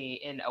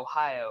sunny in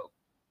Ohio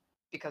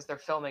because they're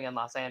filming in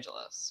Los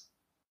Angeles.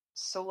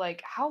 So,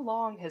 like, how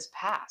long has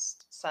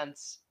passed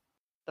since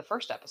the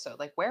first episode?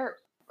 Like, where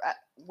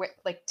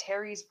like,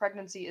 Terry's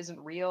pregnancy isn't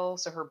real,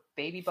 so her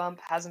baby bump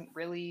hasn't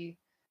really...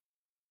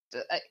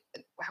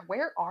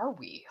 where are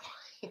we?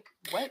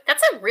 What?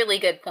 That's a really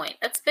good point.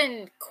 That's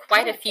been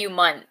quite a few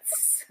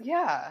months.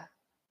 Yeah.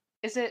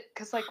 Is it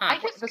because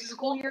the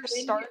school year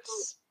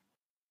starts?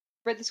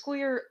 Right, the school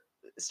year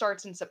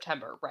starts in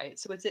September, right?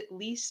 So it's at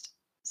least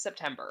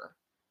September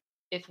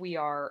if we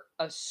are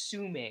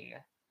assuming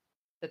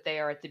that they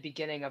are at the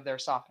beginning of their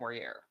sophomore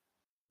year.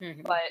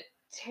 Mm-hmm. But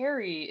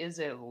Terry is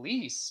at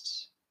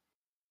least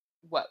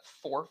what,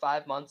 4 or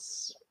 5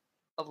 months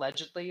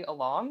allegedly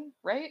along,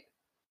 right?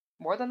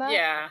 More than that?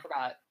 Yeah. I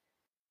forgot.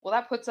 Well,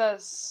 that puts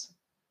us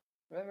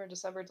November,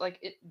 December,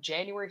 like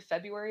January,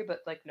 February,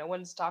 but like no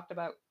one's talked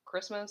about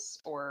Christmas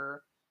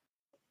or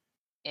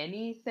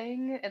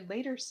anything. And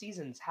later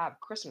seasons have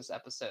Christmas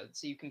episodes,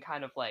 so you can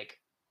kind of like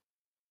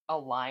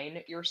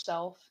align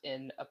yourself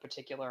in a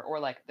particular, or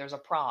like there's a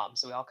prom,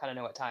 so we all kind of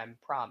know what time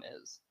prom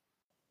is.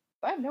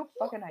 But I have no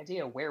fucking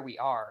idea where we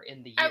are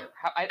in the year.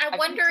 I I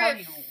wonder couldn't tell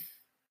if you.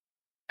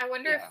 I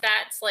wonder Yeah. if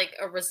that's like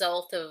a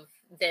result of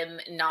them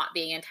not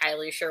being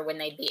entirely sure when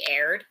they'd be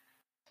aired.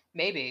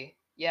 Maybe,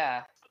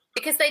 yeah.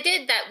 Because they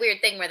did that weird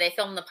thing where they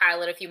filmed the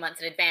pilot a few months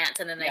in advance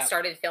and then they Yeah.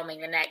 started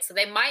filming the next. So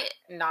they might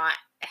not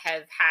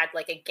have had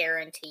like a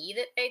guarantee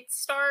that they'd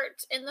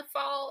start in the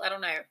fall. I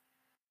don't know.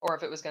 Or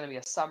if it was going to be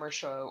a summer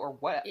show or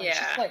what. Yeah. It's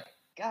just like,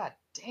 god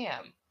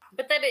damn.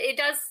 But that it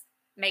does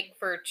make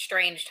for a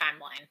strange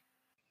timeline.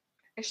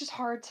 It's just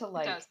hard to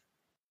like. It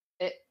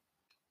does.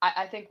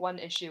 I think one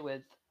issue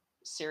with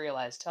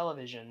serialized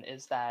television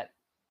is that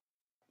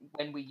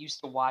when we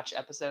used to watch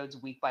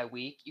episodes week by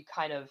week,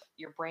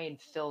 your brain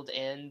filled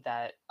in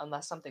that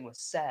unless something was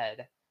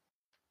said,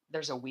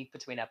 there's a week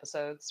between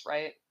episodes,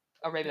 right?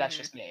 Or maybe that's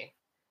just me.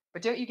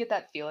 But don't you get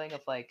that feeling of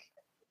like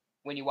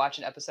when you watch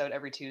an episode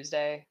every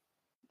Tuesday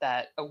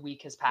that a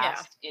week has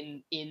passed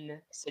in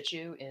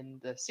situ in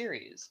the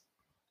series?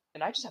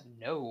 And I just have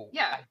no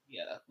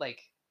idea. Like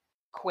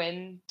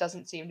Quinn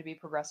doesn't seem to be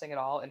progressing at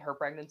all in her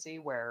pregnancy,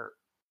 where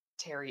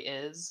Terry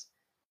is,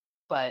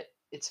 but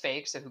it's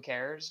fake, so who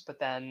cares? But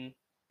then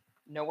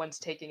no one's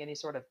taking any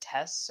sort of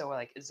tests, so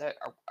like,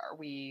 are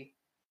we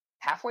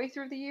halfway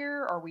through the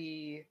year?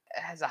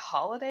 Has a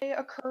holiday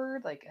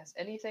occurred? Like, has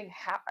anything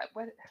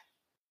happened?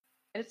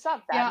 And it's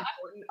not that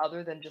important,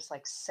 other than just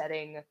like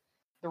setting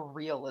the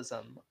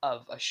realism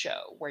of a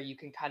show where you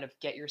can kind of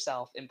get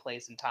yourself in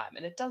place and time,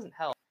 and it doesn't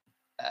help.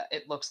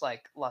 It looks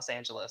like Los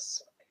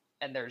Angeles,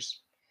 and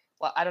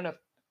I don't know,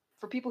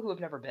 for people who have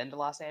never been to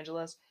Los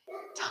Angeles,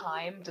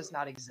 time does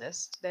not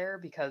exist there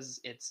because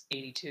it's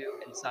 82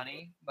 and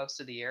sunny most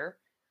of the year.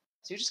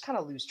 So you just kind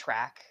of lose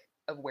track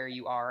of where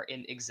you are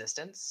in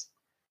existence.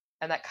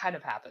 And that kind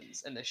of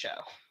happens in the show.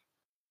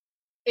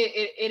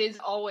 It is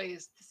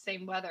always the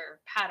same weather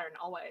pattern,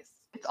 always.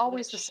 It's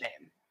always the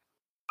same.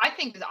 I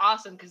think is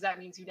awesome because that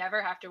means you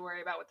never have to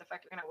worry about what the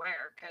fuck you're going to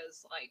wear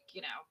because, like,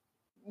 you know,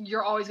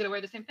 you're always going to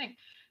wear the same thing.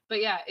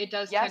 But yeah, it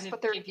does. Yes,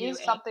 but there is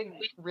something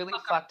really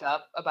fucked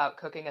up about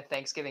cooking a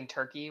Thanksgiving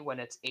turkey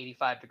when it's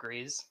 85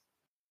 degrees.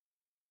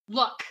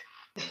 Look,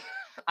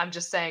 I'm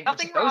just saying.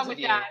 Nothing wrong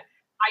with that.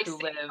 I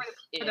say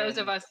for those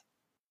of us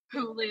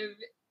who live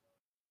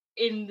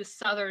in the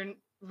southern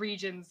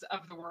regions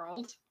of the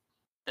world,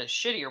 the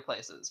shittier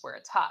places where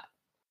it's hot.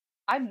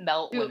 I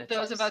melt when it's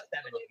those like of us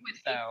 70,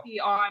 with so. AC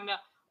on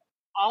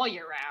all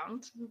year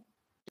round.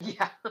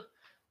 Yeah,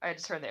 I had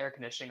to turn the air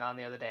conditioning on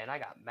the other day, and I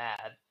got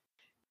mad.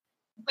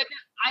 But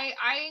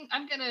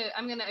I'm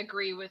gonna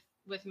agree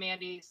with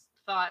Mandy's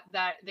thought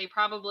that they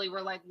probably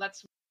were like,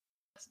 let's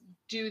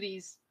do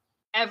these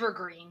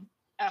evergreen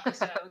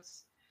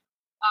episodes,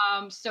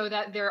 so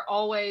that they're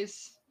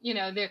always, you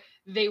know,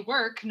 they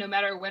work no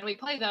matter when we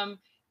play them,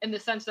 in the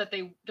sense that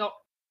they don't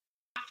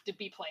have to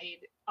be played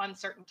on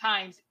certain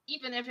times,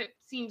 even if it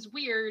seems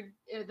weird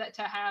that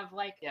to have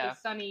like a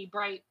sunny,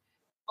 bright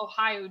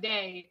Ohio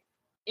day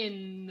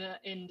in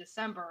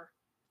December.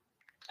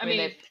 I mean,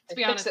 they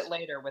fix it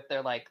later with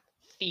their like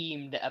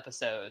themed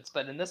episodes,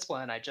 but in this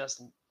one, I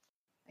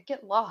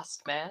get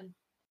lost, man.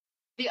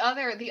 The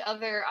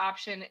other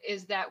option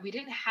is that we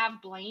didn't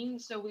have Blaine,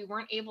 so we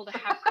weren't able to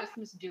have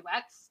Christmas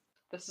duets.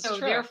 This is so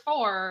true.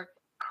 Therefore,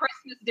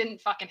 Christmas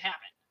didn't fucking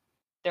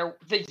happen.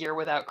 The year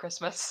without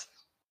Christmas.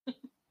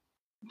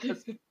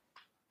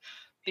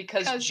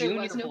 because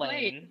Junior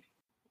Blaine,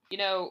 you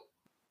know,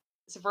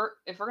 so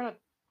if we're gonna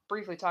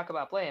briefly talk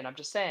about Blaine, I'm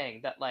just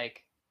saying that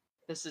like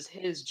this is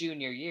his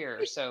junior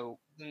year, so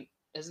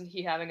isn't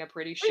he having a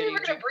pretty shitty? We were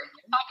gonna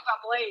briefly talk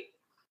about Blaine.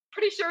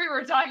 Pretty sure we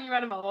were talking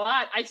about him a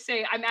lot.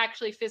 I'm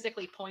actually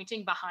physically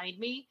pointing behind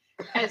me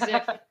as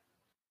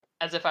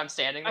if I'm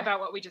standing there. About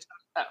what we just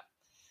talked about.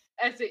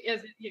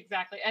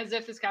 Exactly as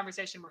if this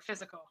conversation were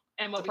physical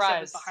and what Surprise. We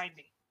said was behind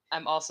me.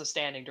 I'm also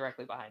standing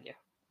directly behind you.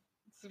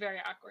 It's very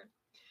awkward.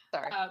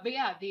 Sorry. But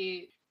yeah,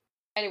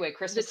 anyway,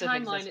 Christmas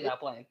didn't exist without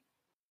Blaine.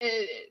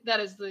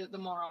 That is the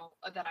moral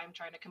that I'm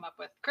trying to come up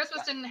with.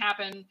 Christmas didn't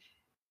happen,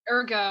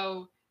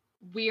 ergo,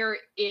 we're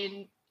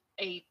in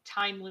a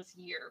timeless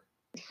year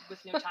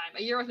with no time.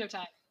 A year with no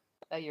time.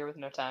 A year with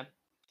no time.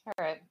 All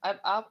right,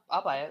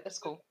 I'll buy it. It's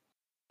cool.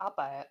 I'll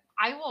buy it.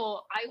 I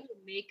will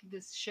make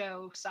this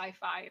show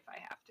sci-fi if I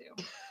have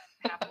to.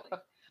 Happily.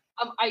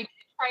 I did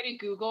try to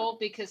Google,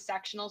 because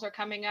sectionals are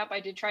coming up. I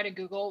did try to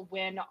Google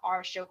when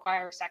are show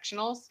choir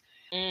sectionals.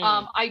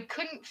 I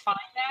couldn't find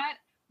that,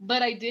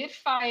 but I did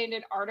find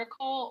an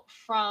article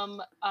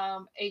from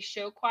a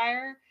show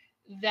choir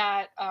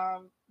that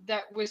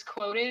was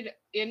quoted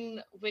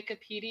in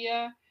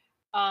Wikipedia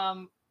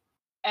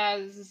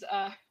as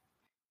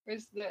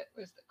where's the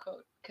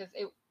quote? Because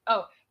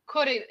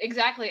quoted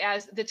exactly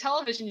as the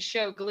television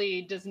show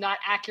Glee does not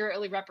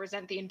accurately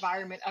represent the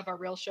environment of a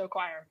real show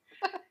choir.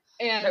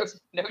 And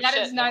no that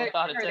shit, is not no one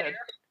thought it did.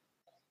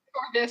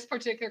 for this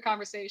particular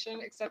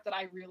conversation, except that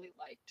I really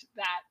liked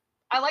that.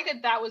 I like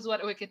that that was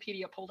what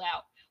Wikipedia pulled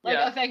out. Like,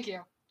 Yeah. oh, thank you.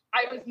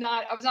 I was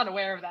not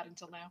aware of that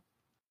until now.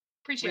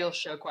 Appreciate Real it.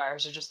 show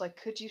choirs are just like,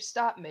 could you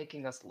stop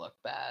making us look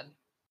bad?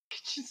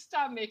 Could you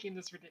stop making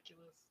this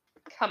ridiculous?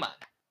 Come on.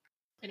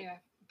 Anyway,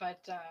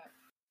 but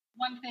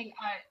one thing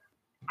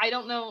I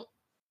don't know.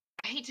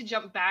 I hate to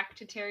jump back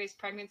to Terry's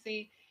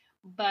pregnancy,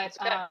 but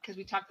because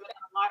we talked about it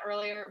a lot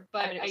earlier,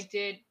 but I mean, I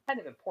did. Kind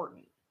of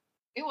important.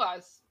 It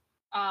was,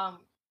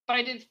 but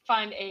I did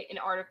find a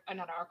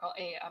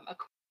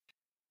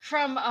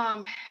from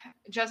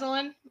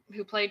Jesselyn,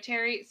 who played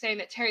Terry, saying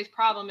that Terry's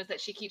problem is that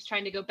she keeps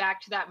trying to go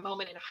back to that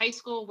moment in high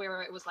school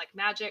where it was like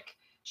magic.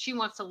 She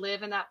wants to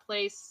live in that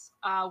place.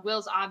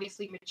 Will's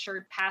obviously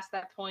matured past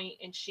that point,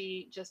 and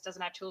she just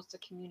doesn't have tools to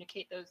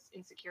communicate those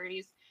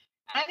insecurities.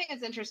 And I think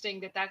it's interesting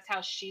that that's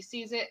how she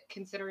sees it,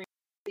 considering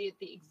the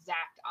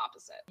exact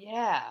opposite.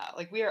 Yeah,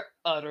 like we are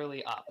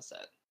utterly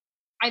opposite.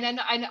 I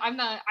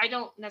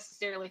don't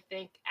necessarily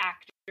think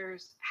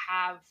actors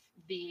have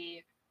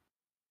the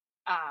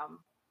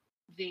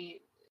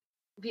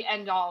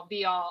end all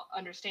be all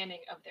understanding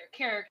of their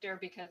character,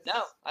 because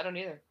No, I don't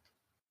either.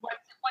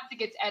 Once it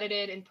gets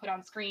edited and put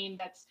on screen,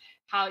 that's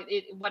how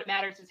what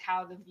matters is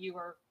how the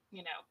viewer,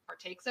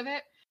 partakes of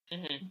it.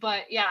 Mm-hmm.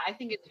 But yeah, I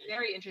think it's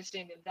very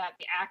interesting that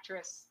the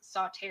actress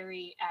saw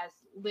Terry as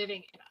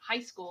living in high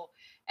school,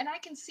 and I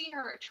can see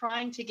her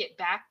trying to get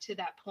back to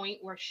that point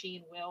where she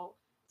and Will's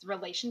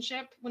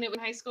relationship when it was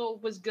in high school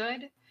was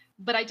good,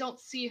 but I don't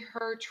see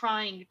her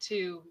trying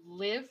to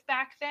live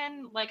back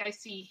then like I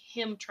see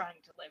him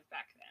trying to live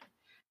back then.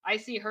 I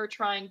see her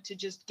trying to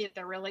just get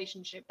the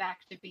relationship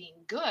back to being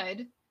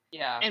good.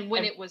 Yeah. And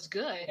when it was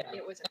good,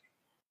 it was.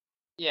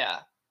 Yeah.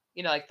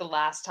 Like the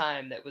last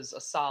time that was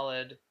a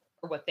solid,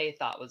 or what they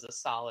thought was a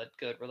solid,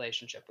 good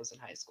relationship was in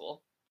high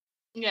school.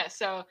 Yeah.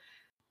 So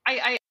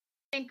I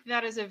think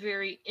that is a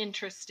very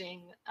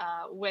interesting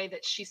way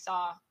that she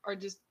saw, or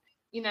just,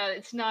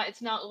 it's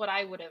not what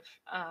I would have.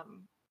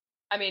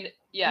 I mean,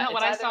 yeah. Not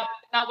what I saw,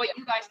 not what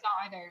you guys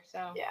saw either.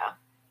 So yeah.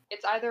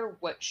 It's either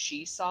what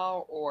she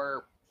saw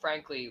or,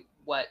 frankly,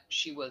 what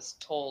she was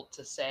told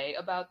to say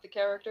about the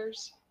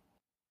characters.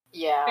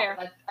 Yeah. Fair.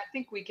 I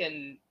think we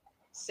can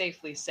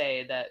safely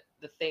say that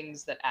the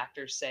things that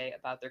actors say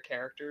about their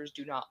characters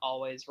do not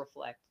always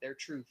reflect their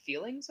true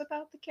feelings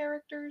about the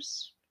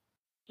characters.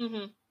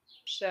 Mm-hmm.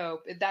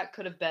 So that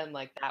could have been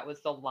like, that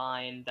was the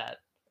line that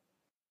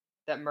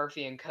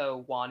Murphy and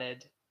Co.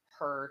 wanted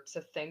her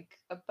to think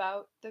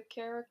about the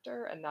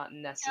character, and not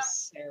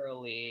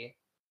necessarily,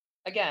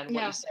 again,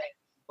 what you say,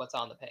 what's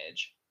on the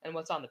page. And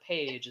what's on the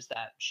page is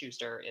that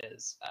Schuster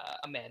is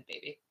a man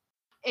baby.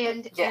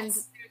 And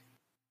yes.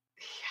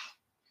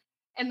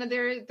 And then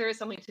there is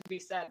something to be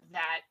said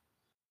that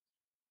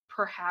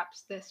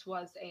perhaps this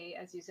was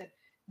as you said,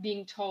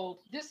 being told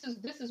this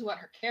is what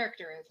her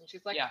character is, and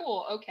she's like,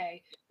 cool,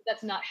 okay,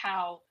 that's not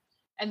how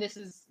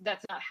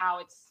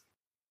it's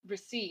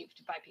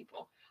received by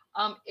people.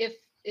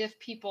 If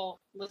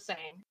people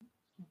listening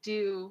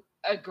do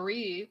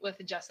agree with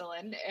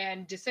Jesselyn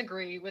and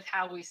disagree with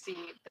how we see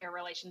their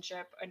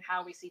relationship and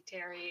how we see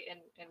Terry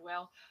and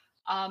Will,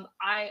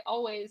 I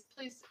always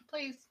please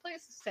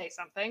say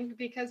something,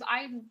 because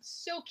I'm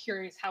so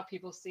curious how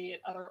people see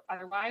it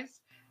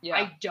otherwise. Yeah.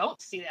 I don't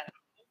see that.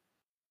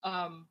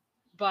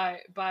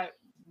 But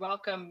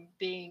welcome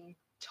being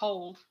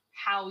told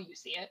how you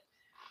see it,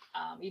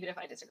 even if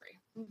I disagree.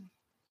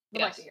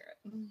 Would like to hear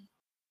it.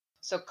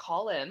 So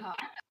call in.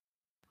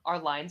 Our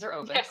lines are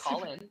open. Yes.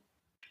 Call in.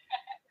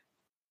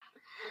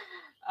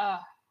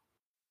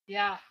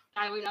 Yeah,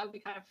 that would be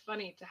kind of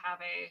funny to have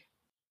a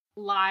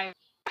live.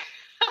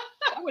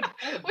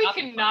 We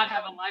cannot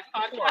have a live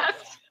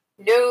podcast.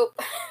 Nope.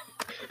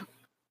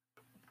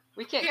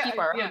 We can't keep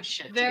our own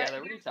shit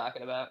together. What are you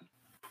talking about?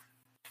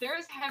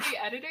 There's heavy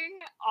editing.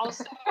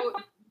 Also,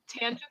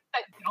 tangents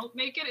that don't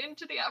make it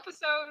into the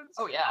episodes.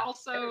 Oh, yeah.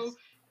 Also,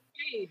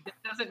 shade that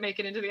doesn't make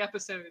it into the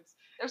episodes.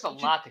 There's a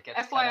lot that gets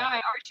FYI,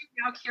 aren't you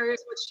now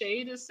curious what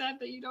shade is said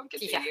that you don't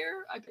get to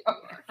hear? I bet you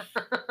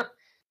are.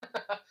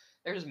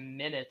 There's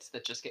minutes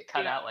that just get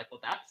cut out, like, well,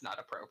 that's not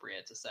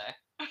appropriate to say.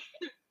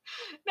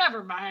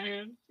 Never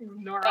mind.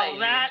 Ignore all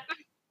that.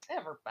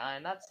 Never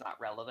mind. That's not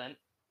relevant.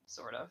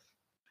 Sort of.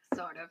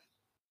 Sort of.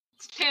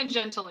 It's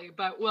tangentially,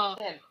 but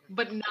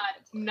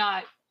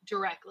not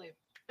directly.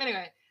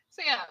 Anyway,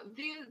 so yeah,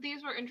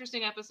 these were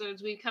interesting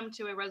episodes. We come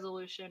to a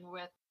resolution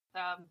with,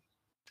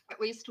 at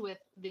least with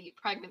the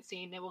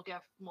pregnancy, and they will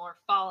get more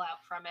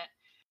fallout from it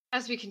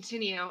as we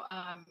continue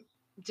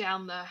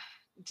down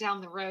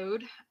the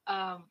road.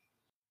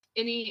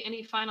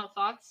 Any final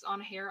thoughts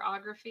on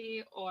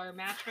hairography or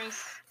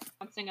mattress,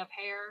 dancing of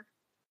hair,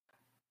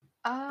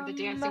 or the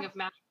dancing of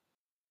mattresses?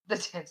 The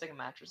dancing of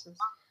mattresses.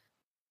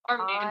 Or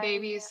man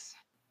babies,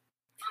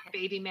 or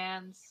baby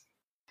mans.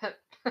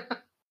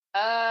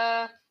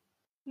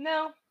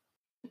 No.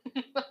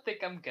 I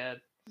think I'm good.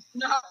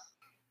 No.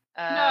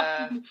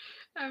 Uh, No,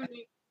 I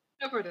mean,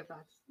 no further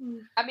thoughts.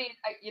 I mean,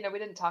 we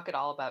didn't talk at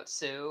all about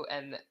Sue,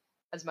 and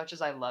as much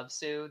as I love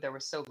Sue, there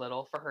was so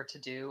little for her to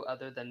do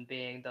other than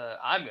being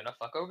I'm gonna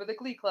fuck over the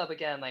Glee Club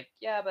again. Like,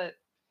 yeah, but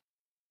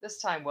this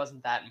time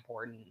wasn't that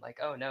important. Like,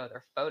 oh no,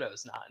 their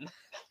photo's not.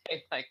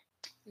 Like,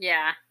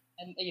 Yeah.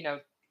 and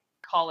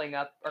calling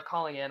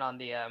in on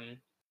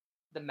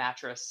the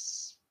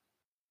mattress,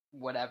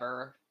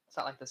 whatever. It's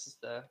not like this is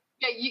the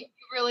Yeah, you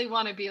really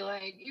want to be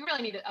like, you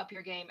really need to up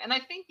your game. And I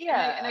think,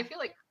 Yeah. and I feel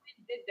like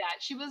Quinn did that.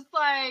 She was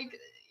like,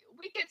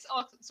 we get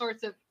all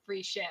sorts of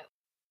free shit.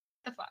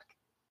 What the fuck?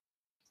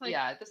 It's like,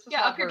 yeah. This was yeah,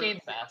 not up your her game.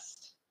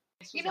 best.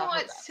 This You was know not her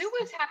what? best. Sue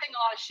was having a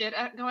lot of shit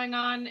going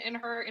on in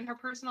her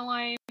personal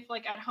life,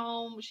 like at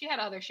home. She had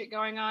other shit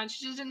going on.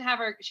 She just didn't have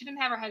her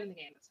head in the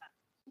game this time.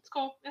 It's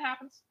cool. It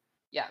happens.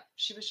 Yeah,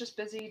 she was just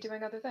busy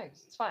doing other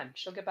things. It's fine.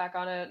 She'll get back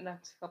on it in the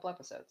next couple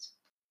episodes.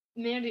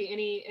 Mandy,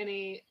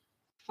 any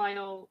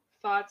final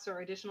thoughts or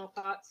additional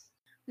thoughts?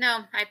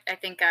 No, I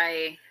think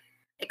I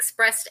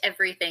expressed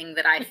everything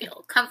that I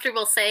feel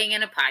comfortable saying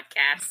in a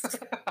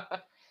podcast.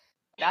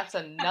 That's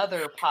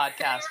another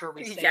podcast where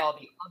we say Yeah. all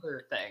the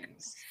other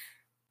things.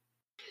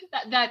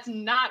 That's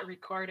not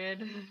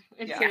recorded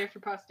and Yeah. saved for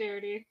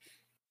posterity.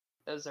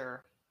 Those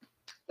are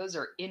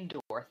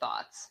indoor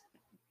thoughts.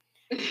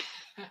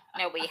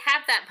 No, we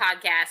have that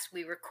podcast,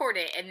 we record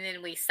it, and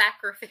then we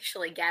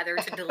sacrificially gather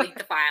to delete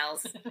the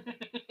files.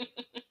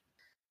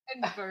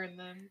 And burn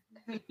them.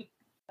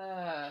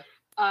 Well,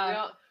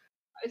 I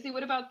see.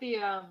 What about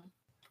the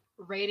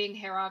rating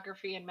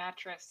hairography and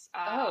mattress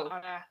on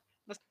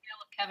the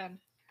scale of Kevin?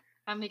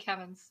 How many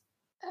Kevins?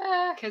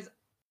 Because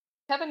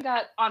Kevin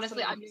got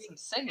honestly, some, I'm some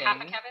singing. half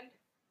a Kevin.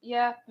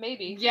 Yeah,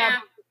 maybe. Yeah,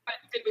 but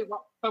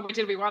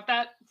did we want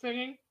that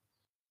singing?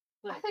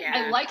 I think Yeah.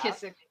 I like we his have.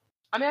 singing.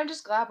 I mean, I'm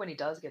just glad when he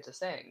does get to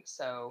sing.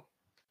 So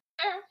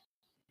Fair.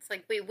 It's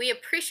like we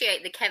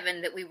appreciate the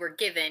Kevin that we were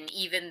given,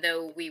 even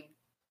though we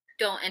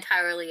don't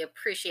entirely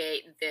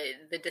appreciate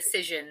the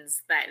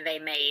decisions that they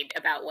made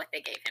about what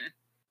they gave him.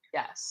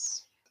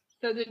 yes.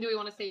 So then, do we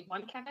want to say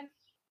one Kevin?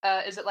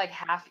 Is it like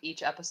half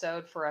each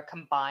episode for a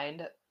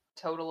combined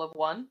total of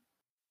one?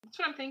 That's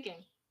what I'm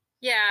thinking.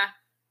 Yeah,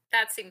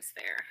 that seems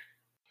fair.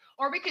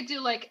 Or we could do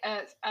like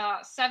a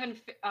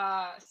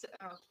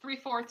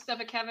 3/4 of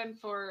a Kevin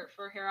for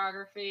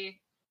hairography,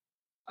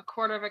 a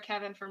quarter of a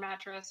Kevin for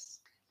mattress.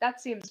 That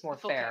seems more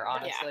Full fair, Kevin,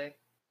 honestly,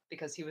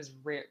 because he was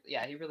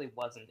he really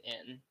wasn't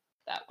in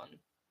that one.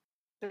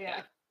 So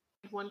yeah,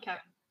 one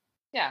Kevin.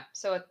 Yeah,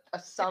 so a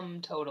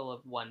sum total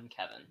of one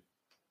Kevin.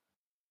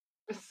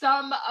 The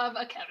sum of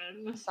a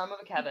Kevin. Sum of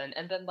a Kevin,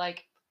 and then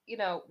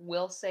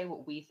we'll say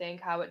what we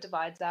think, how it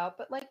divides out,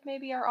 but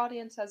maybe our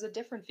audience has a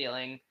different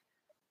feeling,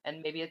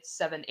 and maybe it's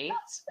 7/8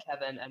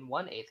 Kevin and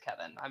 1/8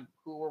 Kevin.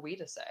 Who are we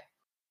to say?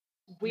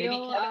 Maybe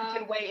Kevin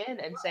can weigh in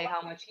and say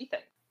how much he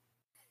thinks.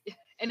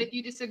 And if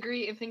you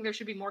disagree and think there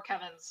should be more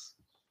Kevins,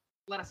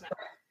 let us know.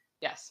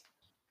 Yes.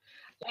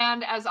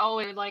 And as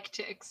always, I'd like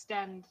to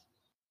extend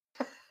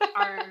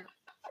our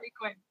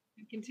frequent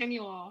and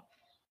continual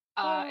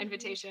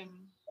invitation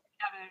to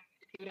Kevin,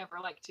 if he would ever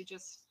like to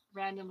just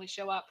randomly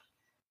show up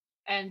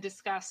and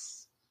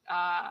discuss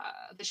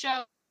the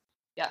show.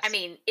 Yes. I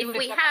mean, if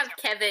we have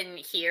Kevin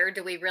here,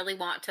 do we really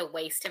want to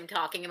waste him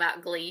talking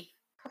about Glee?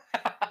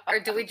 Or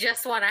do we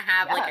just want to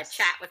have like a Yes.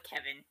 chat with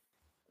Kevin?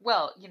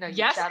 Well, you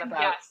Yes, chat and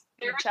about yes.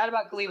 you chat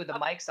about Glee with the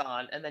mics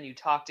on, and then you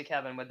talk to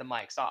Kevin with the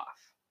mics off.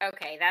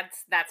 Okay,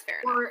 that's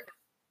fair enough.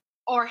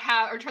 Or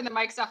turn the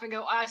mics off and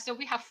go, so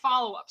we have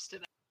follow-ups to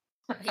that.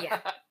 Yeah.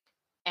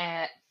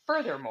 And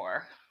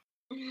furthermore,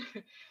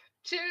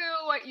 To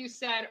what you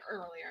said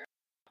earlier.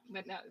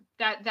 But no,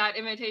 that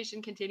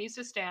invitation continues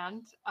to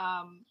stand.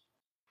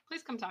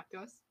 Please come talk to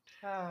us.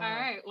 All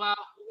right. Well,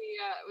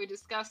 we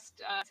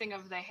discussed Sing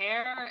of the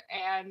Hair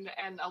and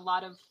a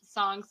lot of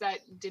songs that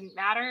didn't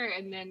matter,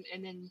 and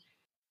then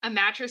a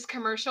mattress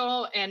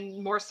commercial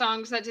and more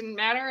songs that didn't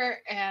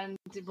matter, and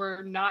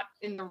were not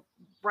in the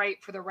right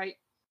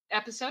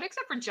episode,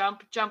 except for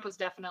Jump. Jump was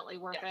definitely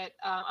worth it.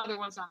 Other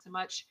ones not so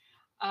much.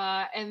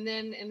 And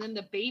then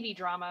the baby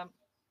drama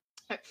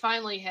that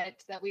finally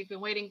hit that we've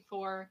been waiting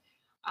for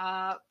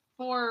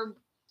however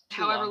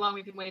long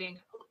we've been waiting.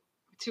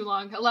 Too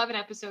long. 11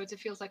 episodes. It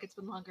feels like it's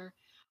been longer.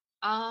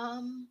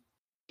 And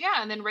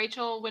then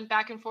Rachel went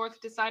back and forth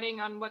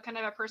deciding on what kind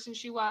of a person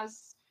she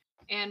was,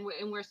 and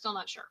we're still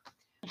not sure.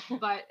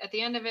 But at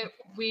the end of it,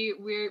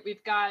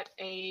 we've got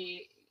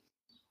a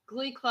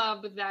Glee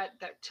Club that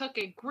took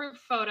a group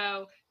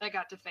photo that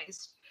got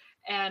defaced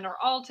and are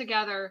all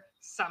together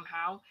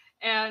somehow.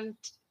 And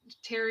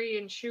Terry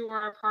and Schue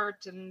are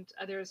apart, and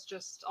there's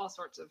just all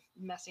sorts of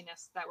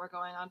messiness that we're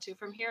going on to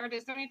from here.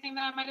 Is there anything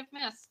that I might have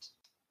missed?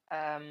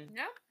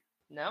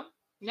 No.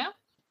 No?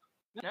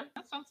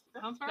 That sounds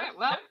all right.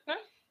 Well,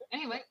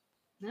 anyway,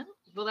 no.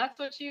 Well, that's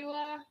what you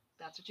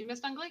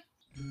missed on Glee.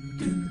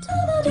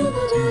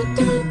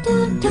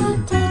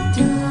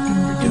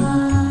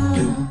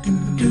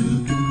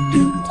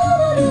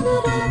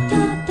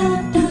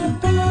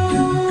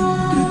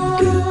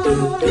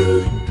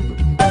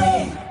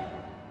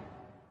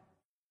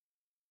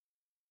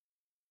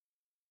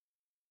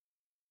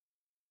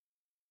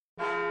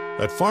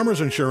 At Farmers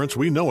Insurance,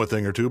 we know a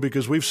thing or two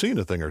because we've seen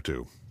a thing or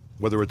two.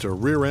 Whether it's a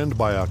rear end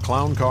by a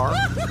clown car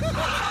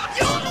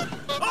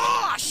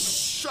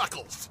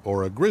Shuckles!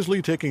 or a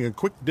grizzly taking a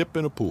quick dip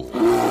in a pool.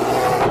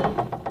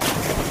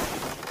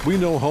 We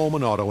know home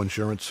and auto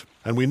insurance,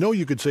 and we know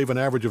you could save an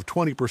average of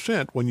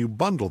 20% when you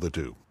bundle the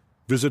two.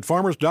 Visit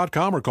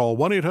farmers.com or call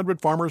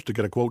 1-800-FARMERS to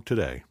get a quote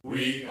today.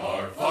 We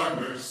are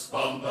farmers.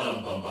 Bum,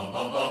 bum, bum, bum,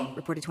 bum, bum.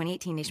 Reported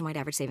 2018 nationwide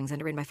average savings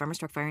underwritten by Farmers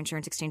Truck Fire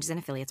Insurance Exchanges and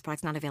Affiliates.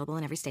 Products not available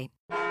in every state.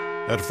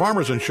 At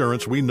Farmers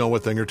Insurance, we know a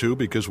thing or two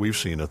because we've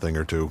seen a thing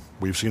or two.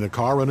 We've seen a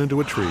car run into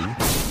a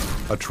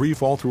tree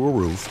fall through a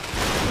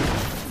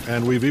roof,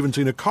 and we've even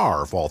seen a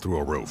car fall through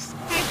a roof.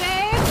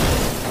 Hey,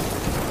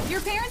 babe!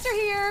 Your parents are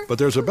here! But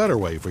there's a better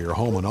way for your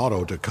home and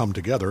auto to come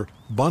together.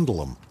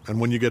 Bundle them. And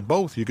when you get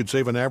both, you could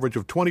save an average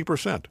of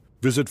 20%.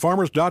 Visit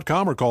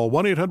farmers.com or call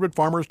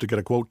 1-800-FARMERS to get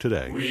a quote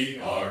today. We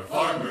are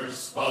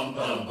farmers. Bum,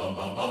 bum, bum,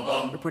 bum, bum,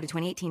 bum. Reported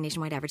 2018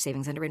 nationwide average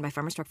savings underwritten by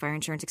Farmers Truck Fire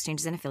Insurance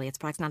Exchanges and Affiliates.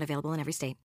 Products not available in every state.